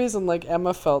whatever reason, like,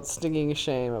 Emma felt stinging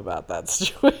shame about that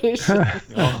situation.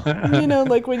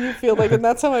 Like when you feel like, and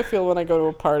that's how I feel when I go to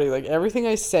a party, like everything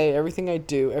I say, everything I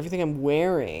do, everything I'm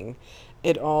wearing,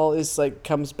 it all is like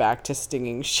comes back to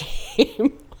stinging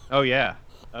shame. Oh yeah.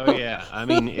 Oh yeah. I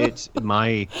mean, it's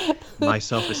my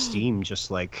self-esteem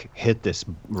just like hit this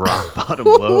rock bottom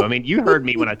low. I mean, you heard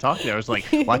me when I talked to you. I was like,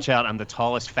 "Watch out! I'm the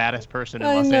tallest, fattest person in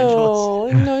Los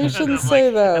Angeles." I know, you And shouldn't I'm like,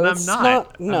 say that. and I'm It's not.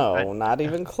 not, no, not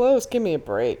even close. Give me a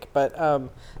break. But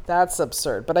that's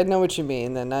absurd. But I know what you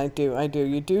mean, and I do.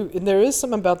 You do. And there is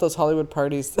something about those Hollywood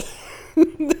parties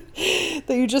that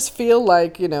you just feel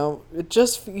like, you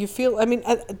feel, I mean,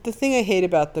 the thing I hate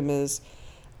about them is,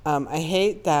 I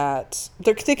hate that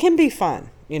they can be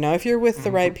fun. If you're with the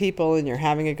right people and you're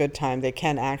having a good time, they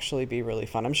can actually be really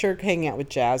fun. I'm sure hanging out with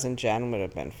Jazz and Jen would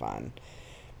have been fun,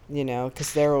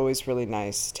 because they're always really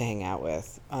nice to hang out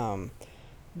with.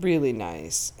 Really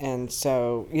nice. And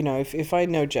so, if I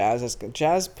know Jazz is good,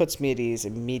 Jazz puts me at ease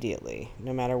immediately,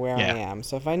 no matter where I Yeah. am.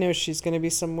 So if I know she's going to be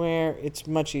somewhere, it's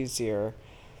much easier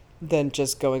than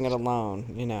just going it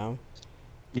alone.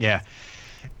 Yeah.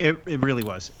 It really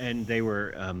was, and they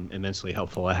were immensely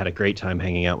helpful. I had a great time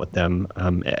hanging out with them.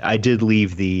 I did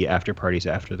leave the after parties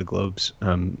after the Globes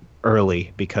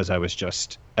early because I was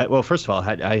just well. First of all,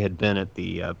 I had been at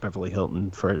the Beverly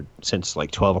Hilton since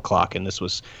like 12 o'clock, and this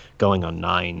was going on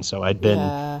 9. So I'd been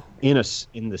Yeah.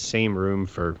 in the same room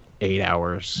for 8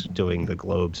 hours doing the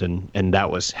Globes, and that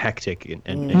was hectic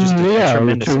and just a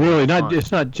tremendous to really amount of not. fun.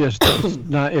 It's not just.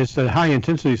 It's a high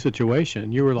intensity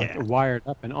situation. You were like Yeah, wired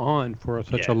up and on for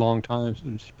such a yeah. long time,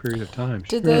 period of time.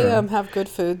 Did they Sure. have good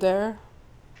food there?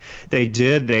 They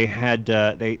did. They had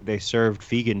they served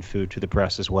vegan food to the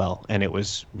press as well, and it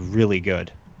was really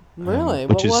good. Really?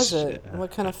 Which What was is it?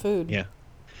 What kind of food? yeah,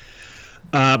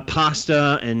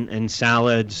 pasta and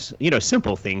salads.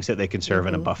 Simple things that they can serve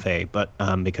in a buffet, but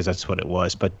because that's what it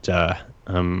was. But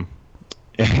um,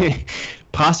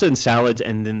 pasta and salads,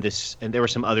 and then and there were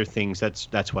some other things.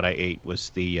 That's what I ate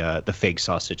was the fake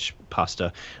sausage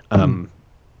pasta,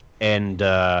 and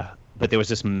but there was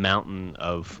this mountain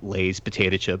of Lay's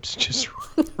potato chips just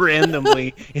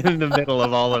randomly in the middle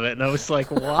of all of it, and I was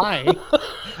like, why?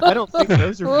 I don't think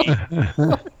those are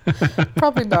vegan.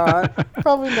 Probably not.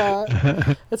 Probably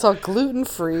not. It's all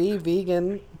gluten-free,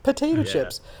 vegan potato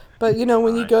chips. But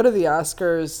when you go to the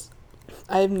Oscars,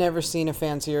 I've never seen a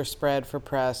fancier spread for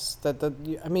press.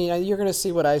 I mean, you're going to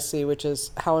see what I see, which is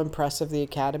how impressive the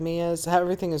Academy is. How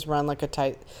everything is run like a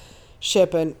tight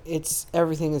ship, and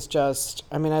everything is just.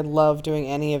 I mean, I love doing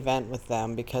any event with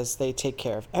them because they take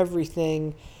care of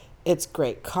everything. It's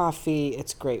great coffee.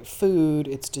 It's great food.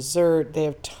 It's dessert. They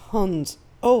have tons.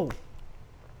 Oh,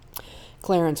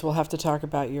 Clarence, we'll have to talk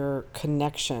about your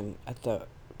connection at the.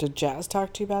 Did Jazz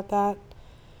talk to you about that?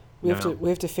 We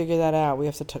have to figure that out. We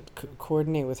have to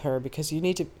coordinate with her because we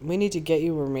need to get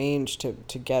you arranged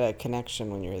to get a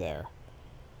connection when you're there,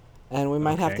 and we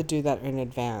might have to do that in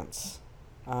advance.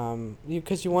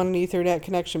 Because you want an Ethernet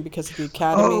connection because of the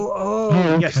Academy.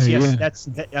 Oh, yes.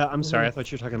 Yeah. I'm sorry. I thought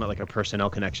you were talking about like a personnel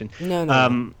connection. No.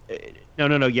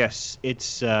 No. Yes,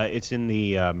 it's in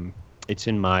the it's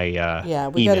in my Yeah,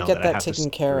 we got to get that taken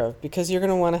care of because you're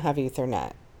going to want to have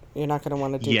Ethernet. You're not going to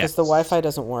want to do because the Wi-Fi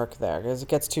doesn't work there because it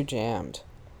gets too jammed.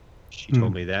 She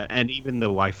told me that, and even the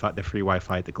Wi-Fi, the free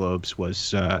Wi-Fi at the Globes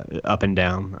was up and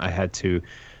down. I had to.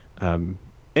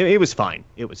 It was fine.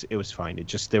 It was fine. It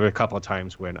just there were a couple of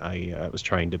times when I was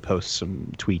trying to post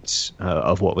some tweets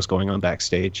of what was going on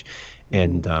backstage,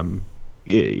 and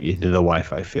the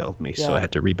Wi-Fi failed me, so I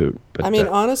had to reboot. But I mean,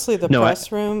 honestly, the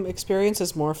press room experience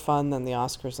is more fun than the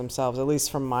Oscars themselves, at least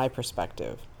from my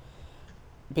perspective.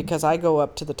 Because I go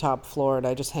up to the top floor and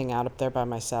I just hang out up there by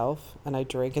myself and I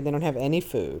drink, and they don't have any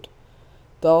food.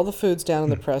 All the food's down in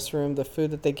the press room. The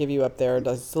food that they give you up there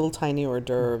does little tiny hors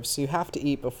d'oeuvres. So you have to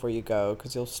eat before you go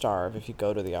because you'll starve if you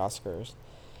go to the Oscars.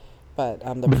 But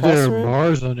the But there press are room,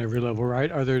 bars on every level,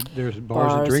 right? there's bars and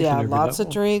bars, drinks yeah, on every lots of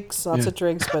level? drinks, lots Yeah. of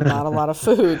drinks, but not a lot of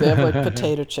food. They have like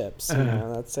potato chips,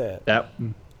 that's it. That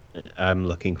I'm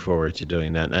looking forward to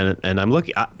doing that, and I'm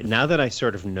looking now that I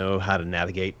sort of know how to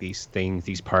navigate these things,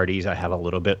 these parties. I have a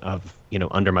little bit of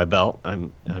under my belt.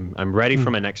 I'm ready for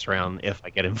my next round if I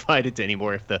get invited to any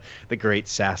more. If the great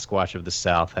Sasquatch of the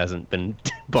South hasn't been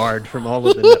barred from all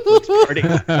of the Netflix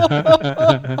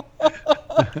parties.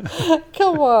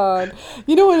 Come on.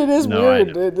 You know what? It is No, I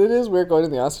weird. know. It is weird going to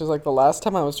the Oscars. Like the last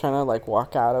time I was trying to like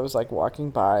walk out, I was like walking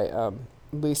by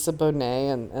Lisa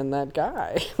Bonet and that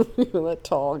guy, that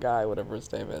tall guy, whatever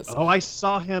his name is. Oh, I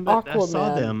saw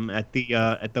Aquaman. them at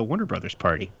the Warner Brothers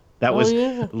party. That Oh was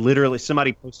yeah. literally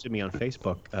somebody posted me on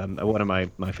Facebook. One of my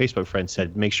Facebook friends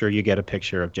said, "Make sure you get a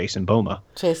picture of Jason Boma."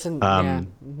 Jason. Yeah.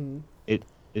 Um, it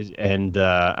is, and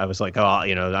I was like, "Oh,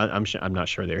 I'm not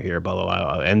sure they're here." Blah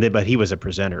blah blah. But he was a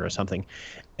presenter or something,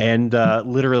 and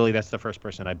literally that's the first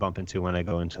person I bump into when I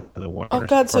go into the Oh Warner's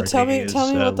God. So party tell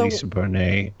is me what the Lisa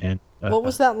Bonet and. what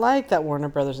was that like, that Warner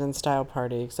Brothers in Style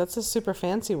party? 'Cause that's a super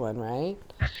fancy one, right?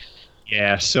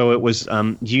 Yeah, so it was,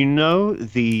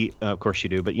 of course you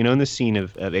do, but in the scene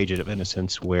of Age of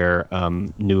Innocence where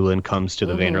Newland comes to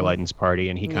the Mm-hmm. Vanderlydens party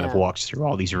and he kind of Yeah. walks through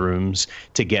all these rooms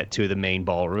to get to the main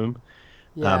ballroom.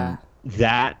 Yeah.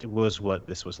 That was what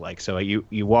this was like. So you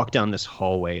walk down this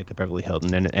hallway at the Beverly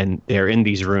Hilton, and they're in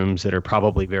these rooms that are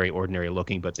probably very ordinary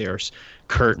looking, but there's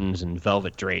curtains and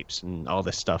velvet drapes and all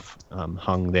this stuff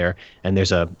hung there. And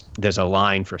there's a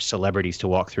line for celebrities to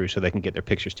walk through so they can get their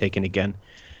pictures taken again.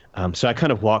 So I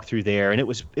kind of walked through there, and it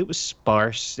was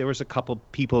sparse. There was a couple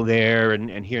people there,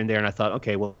 and here and there, and I thought,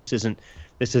 okay, well, this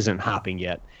isn't hopping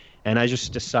yet, and I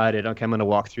just decided, okay, I'm going to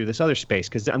walk through this other space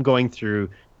because I'm going through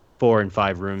 4 and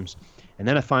 5 rooms, and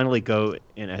then I finally go,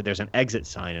 and there's an exit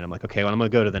sign, and I'm like, okay, well, I'm going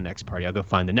to go to the next party. I'll go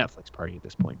find the Netflix party at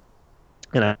this point.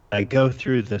 And I go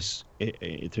through this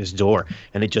door,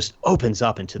 and it just opens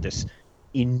up into this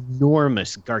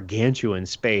enormous, gargantuan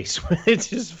space. It's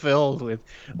just filled with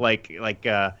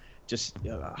just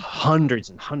hundreds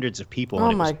and hundreds of people, Oh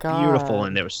and it my was beautiful. God.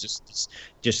 And there was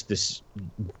just this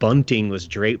bunting was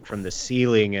draped from the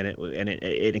ceiling, and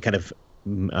it kind of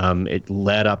it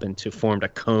led up into formed a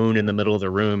cone in the middle of the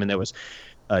room, and there was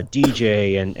a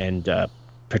DJ and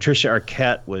Patricia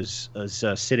Arquette was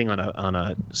sitting on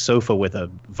a sofa with a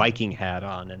Viking hat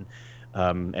on,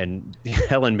 and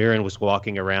Helen Mirren was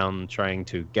walking around trying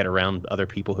to get around other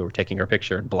people who were taking her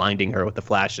picture and blinding her with the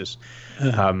flashes.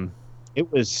 It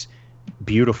was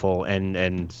beautiful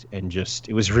and just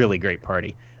it was really great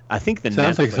party. I think the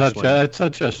Sounds like Netflix one. it's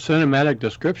such a cinematic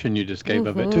description you just gave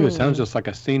of it too. It sounds just like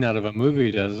a scene out of a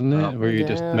movie, doesn't it? Oh, Where you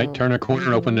just Yeah. turn a corner,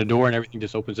 and open the door, and everything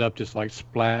just opens up, just like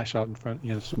splash out in front.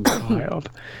 It's wild.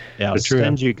 yeah, I'll But true.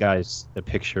 send you guys the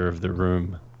picture of the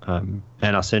room, and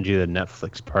I'll send you the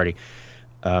Netflix party.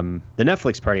 The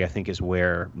Netflix party, I think, is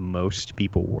where most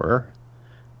people were.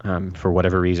 For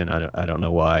whatever reason, I don't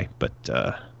know why, but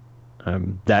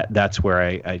that's where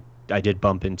I did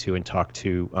bump into and talk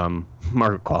to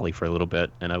Margaret Qualley for a little bit,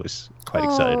 and I was quite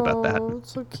excited about that. Oh,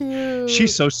 so cute.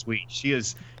 She's so sweet. She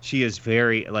is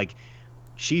very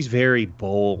she's very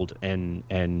bold and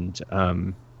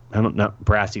I don't know,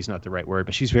 brassy's not the right word,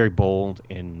 but she's very bold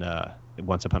in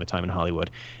Once Upon a Time in Hollywood,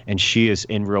 and she is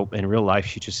in real life.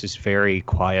 She just is very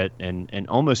quiet and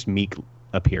almost meek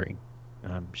appearing.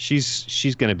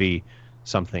 She's going to be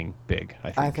something big,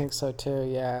 I think. I think so too.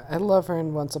 Yeah, I love her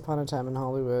in Once Upon a Time in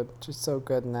Hollywood. She's so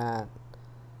good in that.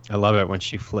 I love it when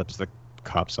she flips the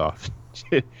cops off.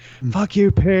 Fuck you,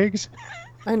 pigs.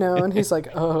 I know, and he's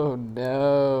like, "Oh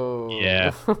no."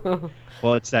 Yeah.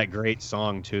 Well, it's that great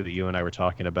song too that you and I were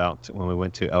talking about when we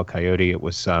went to El Coyote. It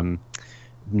was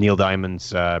Neil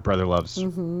Diamond's "Brother Loves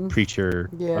Preacher."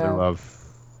 Yeah. Brother Love,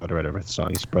 whatever the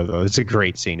song is. Brother Love. It's a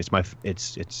great scene. It's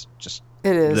just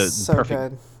It is the so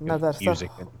perfect good. No, that's music.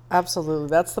 absolutely.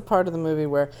 That's the part of the movie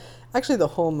where, actually, the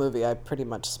whole movie, I pretty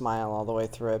much smile all the way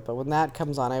through it. But when that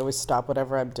comes on, I always stop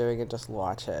whatever I'm doing and just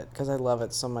watch it because I love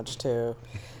it so much too.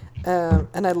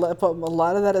 And I love, but a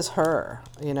lot of that is her.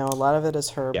 A lot of it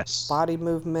is her Yes. body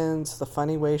movements, the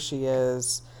funny way she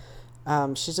is.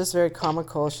 She's just very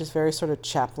comical. She's very sort of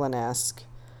Chaplin-esque.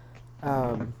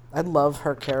 I love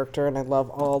her character, and I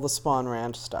love all the Spawn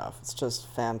Ranch stuff. It's just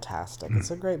fantastic. It's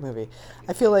a great movie.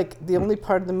 I feel like the only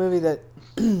part of the movie that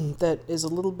that is a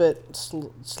little bit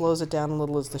slows it down a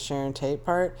little is the Sharon Tate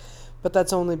part, but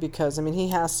that's only because he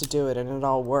has to do it, and it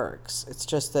all works. It's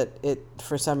just that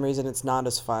for some reason it's not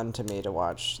as fun to me to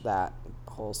watch that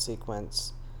whole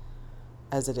sequence.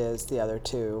 as it is the other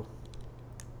two,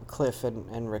 Cliff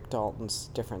and Rick Dalton's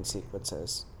different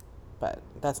sequences. But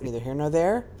that's neither here nor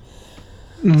there.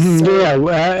 Mm-hmm. So,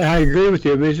 Yeah, I agree with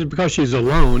you. It's just because she's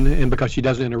alone and because she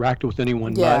doesn't interact with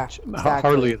anyone yeah, much,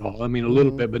 hardly exactly. at all. I mean, a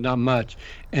little bit, but not much.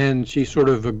 And she sort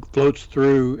of floats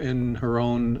through in her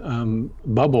own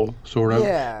bubble, sort of,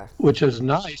 Yeah. which is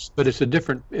nice. But it's a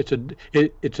different.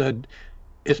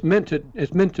 It's meant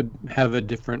to have a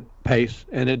different pace,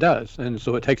 and it does. And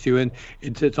so it takes you in.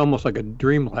 It's almost like a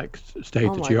dreamlike state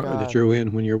Oh my that God. you're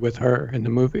in when you're with her in the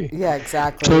movie. Yeah,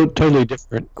 exactly. Totally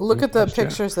different. Look at the Yeah.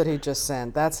 pictures that he just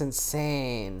sent. That's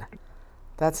insane.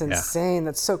 That's Yeah. insane.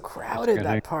 That's so crowded,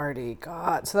 that party.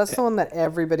 God. So that's the one that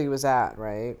everybody was at,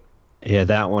 right? Yeah,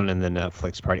 that one and the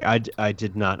Netflix party. I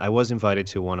did not. I was invited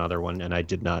to one other one, and I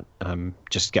did not. I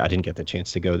didn't get the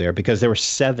chance to go there because there were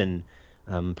seven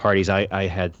parties. I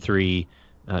had three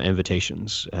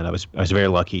invitations, and I was very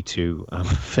lucky to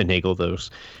finagle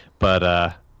those.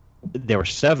 But there were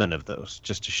seven of those,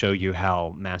 just to show you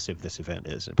how massive this event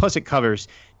is. And plus, it covers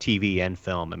TV and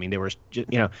film. I mean, there was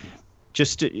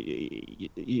just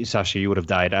Sasha, you would have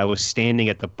died. I was standing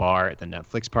at the bar at the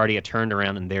Netflix party. I turned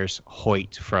around and there's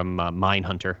Hoyt from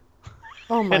Mindhunter,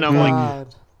 Oh my and I'm like,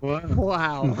 God.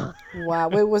 wow. Wow.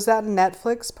 Wait, was that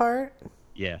Netflix part?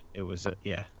 Yeah, it was.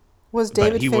 Yeah, Was but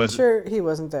David he wasn't. Fincher? He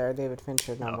wasn't there. David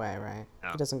Fincher, no No, way, right?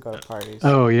 no. He doesn't go to parties.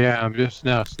 Oh yeah, I'm just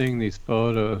now seeing these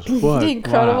photos. What?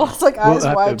 Incredible. Wow. It's like eyes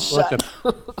wide shut.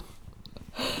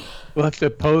 We'll have to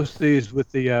post these with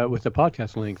the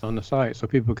podcast links on the site so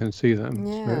people can see them.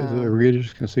 So Yeah. the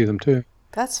readers can see them too.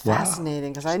 That's Wow.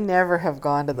 fascinating because I never have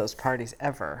gone to those parties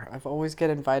ever. I've always get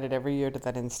invited every year to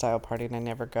that InStyle party and I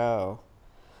never go.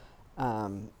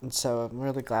 And so I'm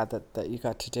really glad that you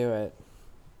got to do it.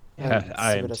 Yeah, and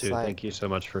I see am what it's too. like. Thank you so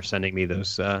much for sending me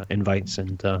those invites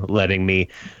and letting me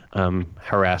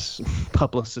harass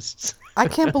publicists. I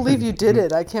can't believe you did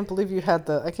it. I can't believe you had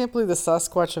the. I can't believe the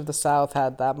Sasquatch of the South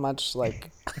had that much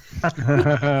like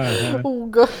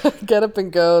go, get up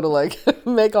and go to like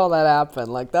make all that happen.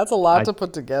 Like that's a lot I to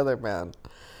put together, man.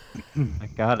 I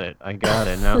got it. I got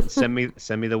it. Now send me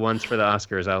the ones for the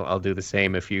Oscars. I'll do the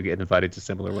same if you get invited to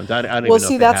similar ones. I don't Well, even know see, if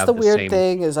they that's the have the weird same.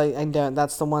 thing is I don't.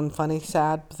 That's the one funny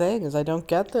sad thing is I don't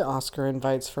get the Oscar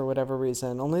invites for whatever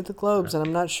reason. Only the Globes, and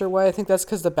I'm not sure why. I think that's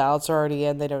because the ballots are already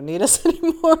in. They don't need us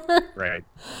anymore. Right.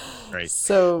 Right.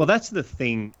 So Well, that's the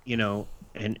thing,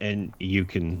 and you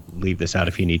can leave this out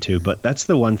if you need to, but that's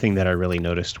the one thing that I really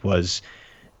noticed was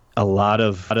a lot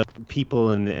of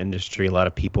people in the industry, a lot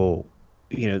of people,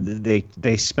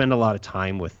 they spend a lot of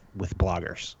time with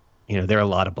bloggers. There are a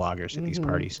lot of bloggers at these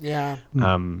parties. yeah,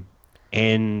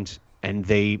 And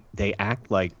they act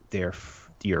like they're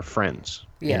your friends.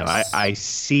 yes,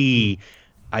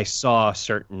 I saw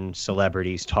certain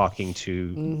celebrities talking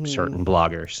to certain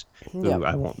bloggers who Yep.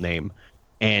 I won't name,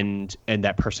 and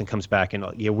that person comes back and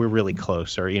yeah, we're really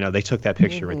close, or they took that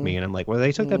picture with me, and I'm like, well,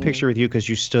 they took that picture with you because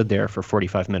you stood there for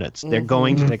 45 minutes. They're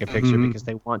going to take a picture because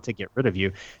they want to get rid of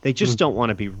you. They just don't want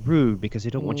to be rude because they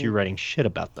don't want you writing shit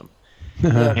about them.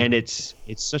 Yep. And it's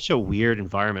such a weird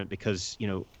environment because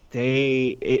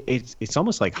it's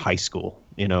almost like high school.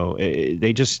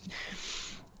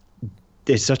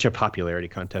 It's such a popularity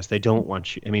contest. They don't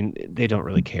want you. I mean, they don't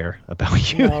really care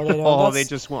about you No, they at don't. all. That's- They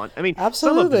just want. I mean, some of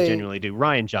Absolutely. them genuinely do.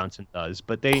 Ryan Johnson does,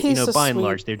 but they, He's a by and sweet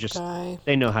large, guy.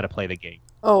 they know how to play the game.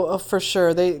 Oh, for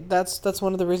sure. That's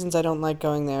one of the reasons I don't like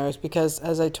going there is because,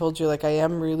 as I told you, like I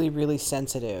am really, really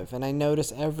sensitive and I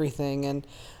notice everything, and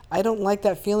I don't like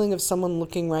that feeling of someone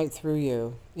looking right through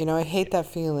you. I hate that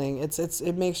feeling.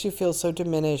 It makes you feel so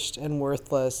diminished and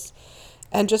worthless.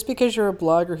 And just because you're a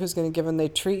blogger who's going to give them, they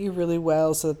treat you really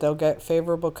well so that they'll get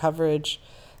favorable coverage.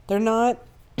 They're not.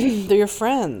 They're your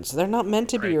friends. They're not meant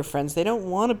to be Right. your friends. They don't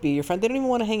want to be your friend. They don't even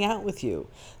want to hang out with you.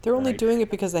 They're only Right. doing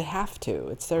it because they have to.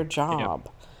 It's their job.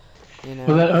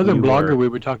 Well, that other You blogger were- we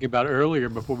were talking about earlier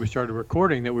before we started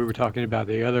recording, that we were talking about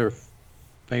the other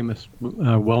famous,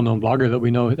 well-known blogger that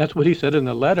we know. That's what he said in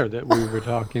the letter that we were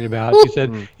talking about.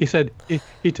 He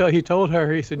told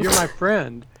her, he said, "You're my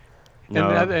friend." No.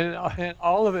 And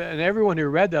all of it, and everyone who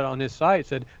read that on his site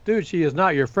said, "Dude, she is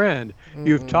not your friend.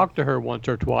 You've talked to her once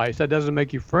or twice. That doesn't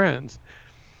make you friends."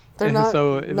 They're And not.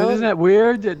 so, no- isn't that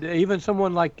weird that even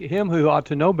someone like him who ought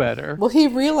to know better? Well, he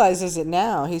realizes it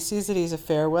now. He sees that he's a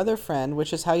fair weather friend,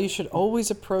 which is how you should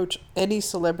always approach any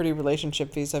celebrity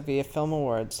relationship vis-a-vis a film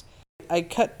awards. I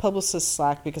cut publicists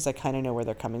slack because I kind of know where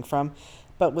they're coming from.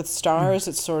 But with stars,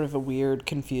 it's sort of a weird,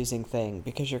 confusing thing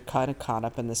because you're kind of caught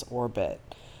up in this orbit.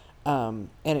 And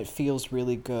it feels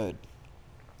really good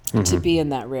to be in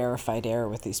that rarefied air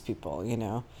with these people,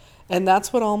 And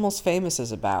that's what Almost Famous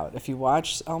is about. If you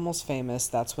watch Almost Famous,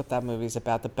 that's what that movie's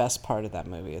about. The best part of that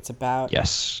movie. It's about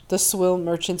Yes. the swill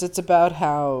merchants. It's about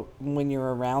how when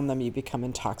you're around them, you become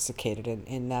intoxicated,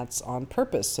 and that's on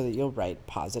purpose so that you'll write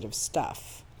positive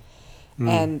stuff.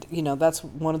 And, that's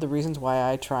one of the reasons why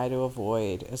I try to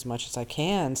avoid as much as I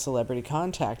can celebrity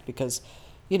contact, because,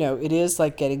 it is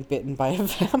like getting bitten by a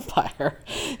vampire.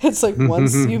 It's like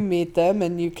once you meet them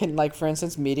and you can, like, for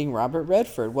instance, meeting Robert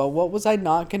Redford. Well, what was I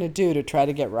not going to do to try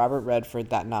to get Robert Redford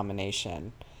that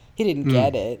nomination? He didn't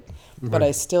get it, but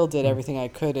I still did everything I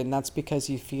could. And that's because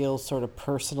you feel sort of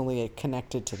personally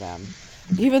connected to them,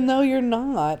 even though you're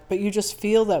not, but you just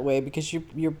feel that way because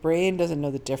your brain doesn't know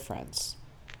the difference.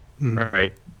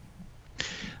 Right.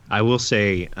 I will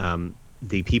say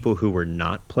the people who were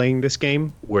not playing this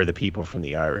game were the people from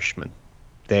The Irishman.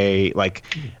 They, like,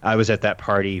 I was at that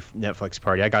party, Netflix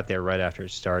party. I got there right after it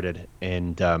started,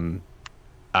 and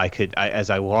as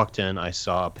I walked in, I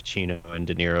saw Pacino and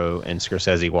De Niro and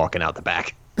Scorsese walking out the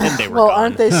back, and they were gone.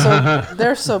 Aren't they so?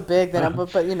 They're so big that, but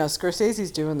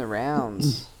Scorsese's doing the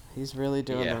rounds. He's really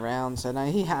doing the rounds, and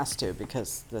he has to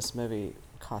because this movie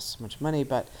costs so much money.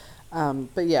 But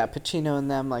yeah, Pacino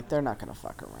and them, like, they're not gonna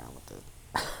fuck around with it.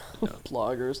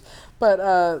 Bloggers, but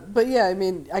yeah, I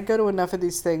mean, I go to enough of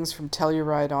these things from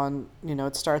Telluride on.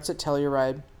 It starts at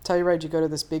Telluride. Telluride, you go to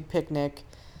this big picnic,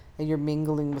 and you're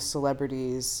mingling with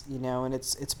celebrities, and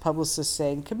it's publicists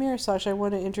saying, "Come here, Sasha, I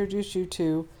want to introduce you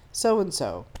to so and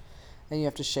so," and you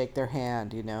have to shake their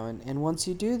hand, and once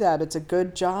you do that, it's a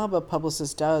good job a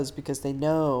publicist does because they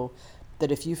know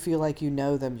that if you feel like you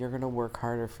know them, you're going to work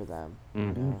harder for them.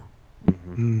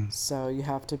 So you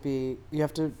have to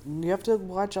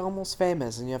watch Almost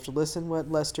Famous, and you have to listen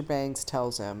what Lester Bangs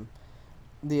tells him,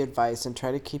 the advice, and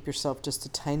try to keep yourself just a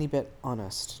tiny bit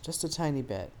honest, just a tiny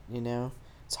bit.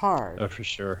 It's hard. Oh, for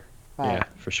sure. Yeah,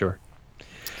 for sure.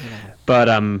 But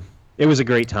it was a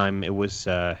great time. It was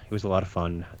a lot of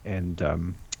fun, and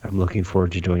I'm looking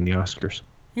forward to doing the Oscars.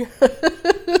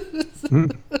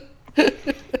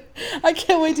 I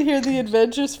can't wait to hear the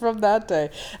adventures from that day.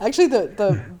 Actually,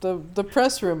 the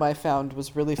press room I found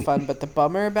was really fun, but the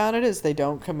bummer about it is they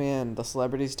don't come in. The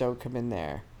celebrities don't come in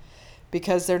there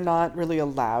because they're not really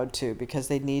allowed to, because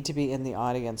they need to be in the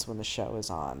audience when the show is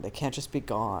on. They can't just be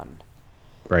gone.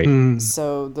 Right.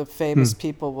 So the famous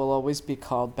people will always be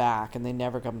called back, and they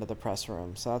never come to the press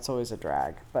room. So that's always a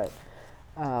drag.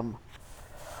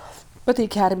 But the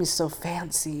Academy's so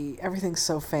fancy. Everything's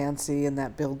so fancy in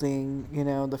that building.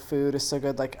 The food is so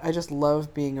good. Like, I just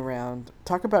love being around.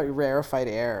 Talk about rarefied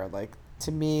air. Like,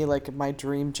 to me, like, my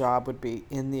dream job would be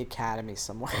in the Academy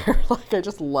somewhere. Like, I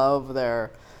just love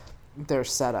their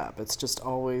setup. It's just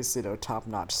always, top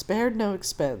notch. Spared no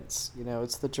expense.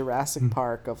 It's the Jurassic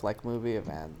Park of, like, movie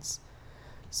events.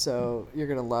 So you're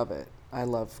going to love it. I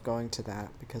love going to that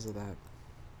because of that.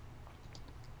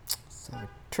 So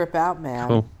trip out, man.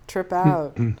 Cool. Trip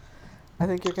out. I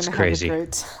think you're going to have a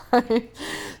great time.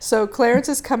 So Clarence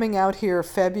is coming out here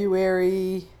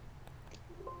February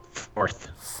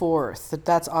 4th.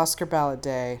 That's Oscar ballot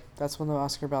day. That's when the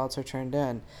Oscar ballots are turned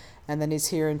in. And then he's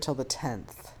here until the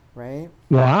 10th, right?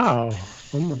 Wow.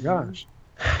 Oh my gosh.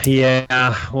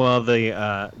 Yeah, well, the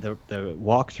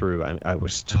walkthrough, I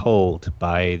was told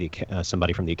by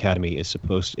somebody from the Academy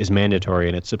is mandatory,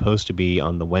 and it's supposed to be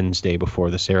on the Wednesday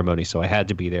before the ceremony, so I had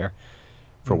to be there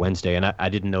for Wednesday, and I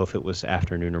didn't know if it was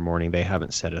afternoon or morning. They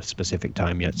haven't set a specific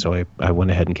time yet, so I went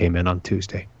ahead and came in on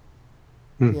Tuesday.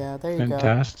 Yeah, there you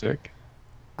Fantastic.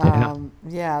 go.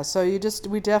 Yeah, so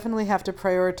we definitely have to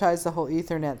prioritize the whole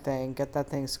Ethernet thing, get that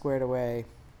thing squared away.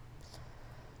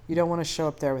 You don't want to show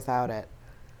up there without it.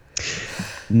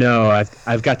 No,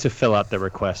 I've got to fill out the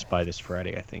request by this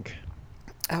Friday, I think.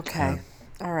 Okay.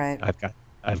 All right.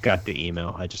 I've got the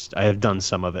email. I have done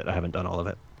some of it. I haven't done all of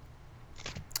it.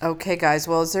 Okay, guys.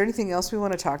 Well, is there anything else we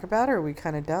want to talk about, or are we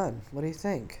kind of done? What do you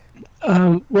think?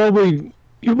 Well, the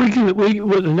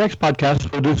next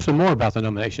podcast we'll do some more about the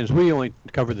nominations. We only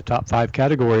covered the top 5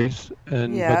 categories,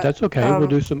 but that's okay. We'll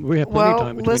do some. We have plenty of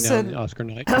time between now and the Oscar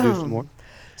night to do some more.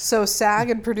 So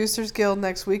SAG and Producers Guild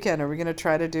next weekend. Are we going to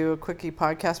try to do a quickie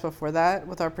podcast before that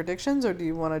with our predictions, or do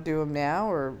you want to do them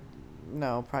now, or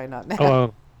no? Probably not now.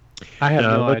 Oh, I have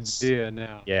no idea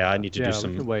now. Yeah, I need to do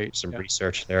some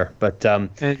research there. But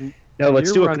let's you're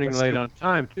do running late on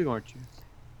time too, aren't you?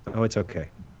 Oh, it's okay.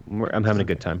 I'm having a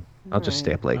good time. I'll just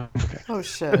stay up late. Okay. Oh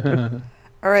shit!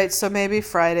 All right, so maybe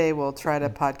Friday we'll try to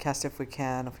podcast if we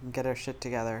can get our shit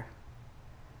together.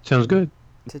 Sounds good.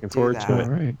 Looking forward to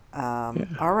it. All right.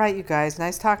 All right, you guys.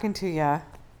 Nice talking to you.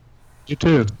 You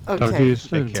too. Okay. Talk to you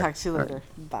soon. Talk to you later.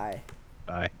 Bye.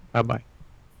 Bye. Bye-bye.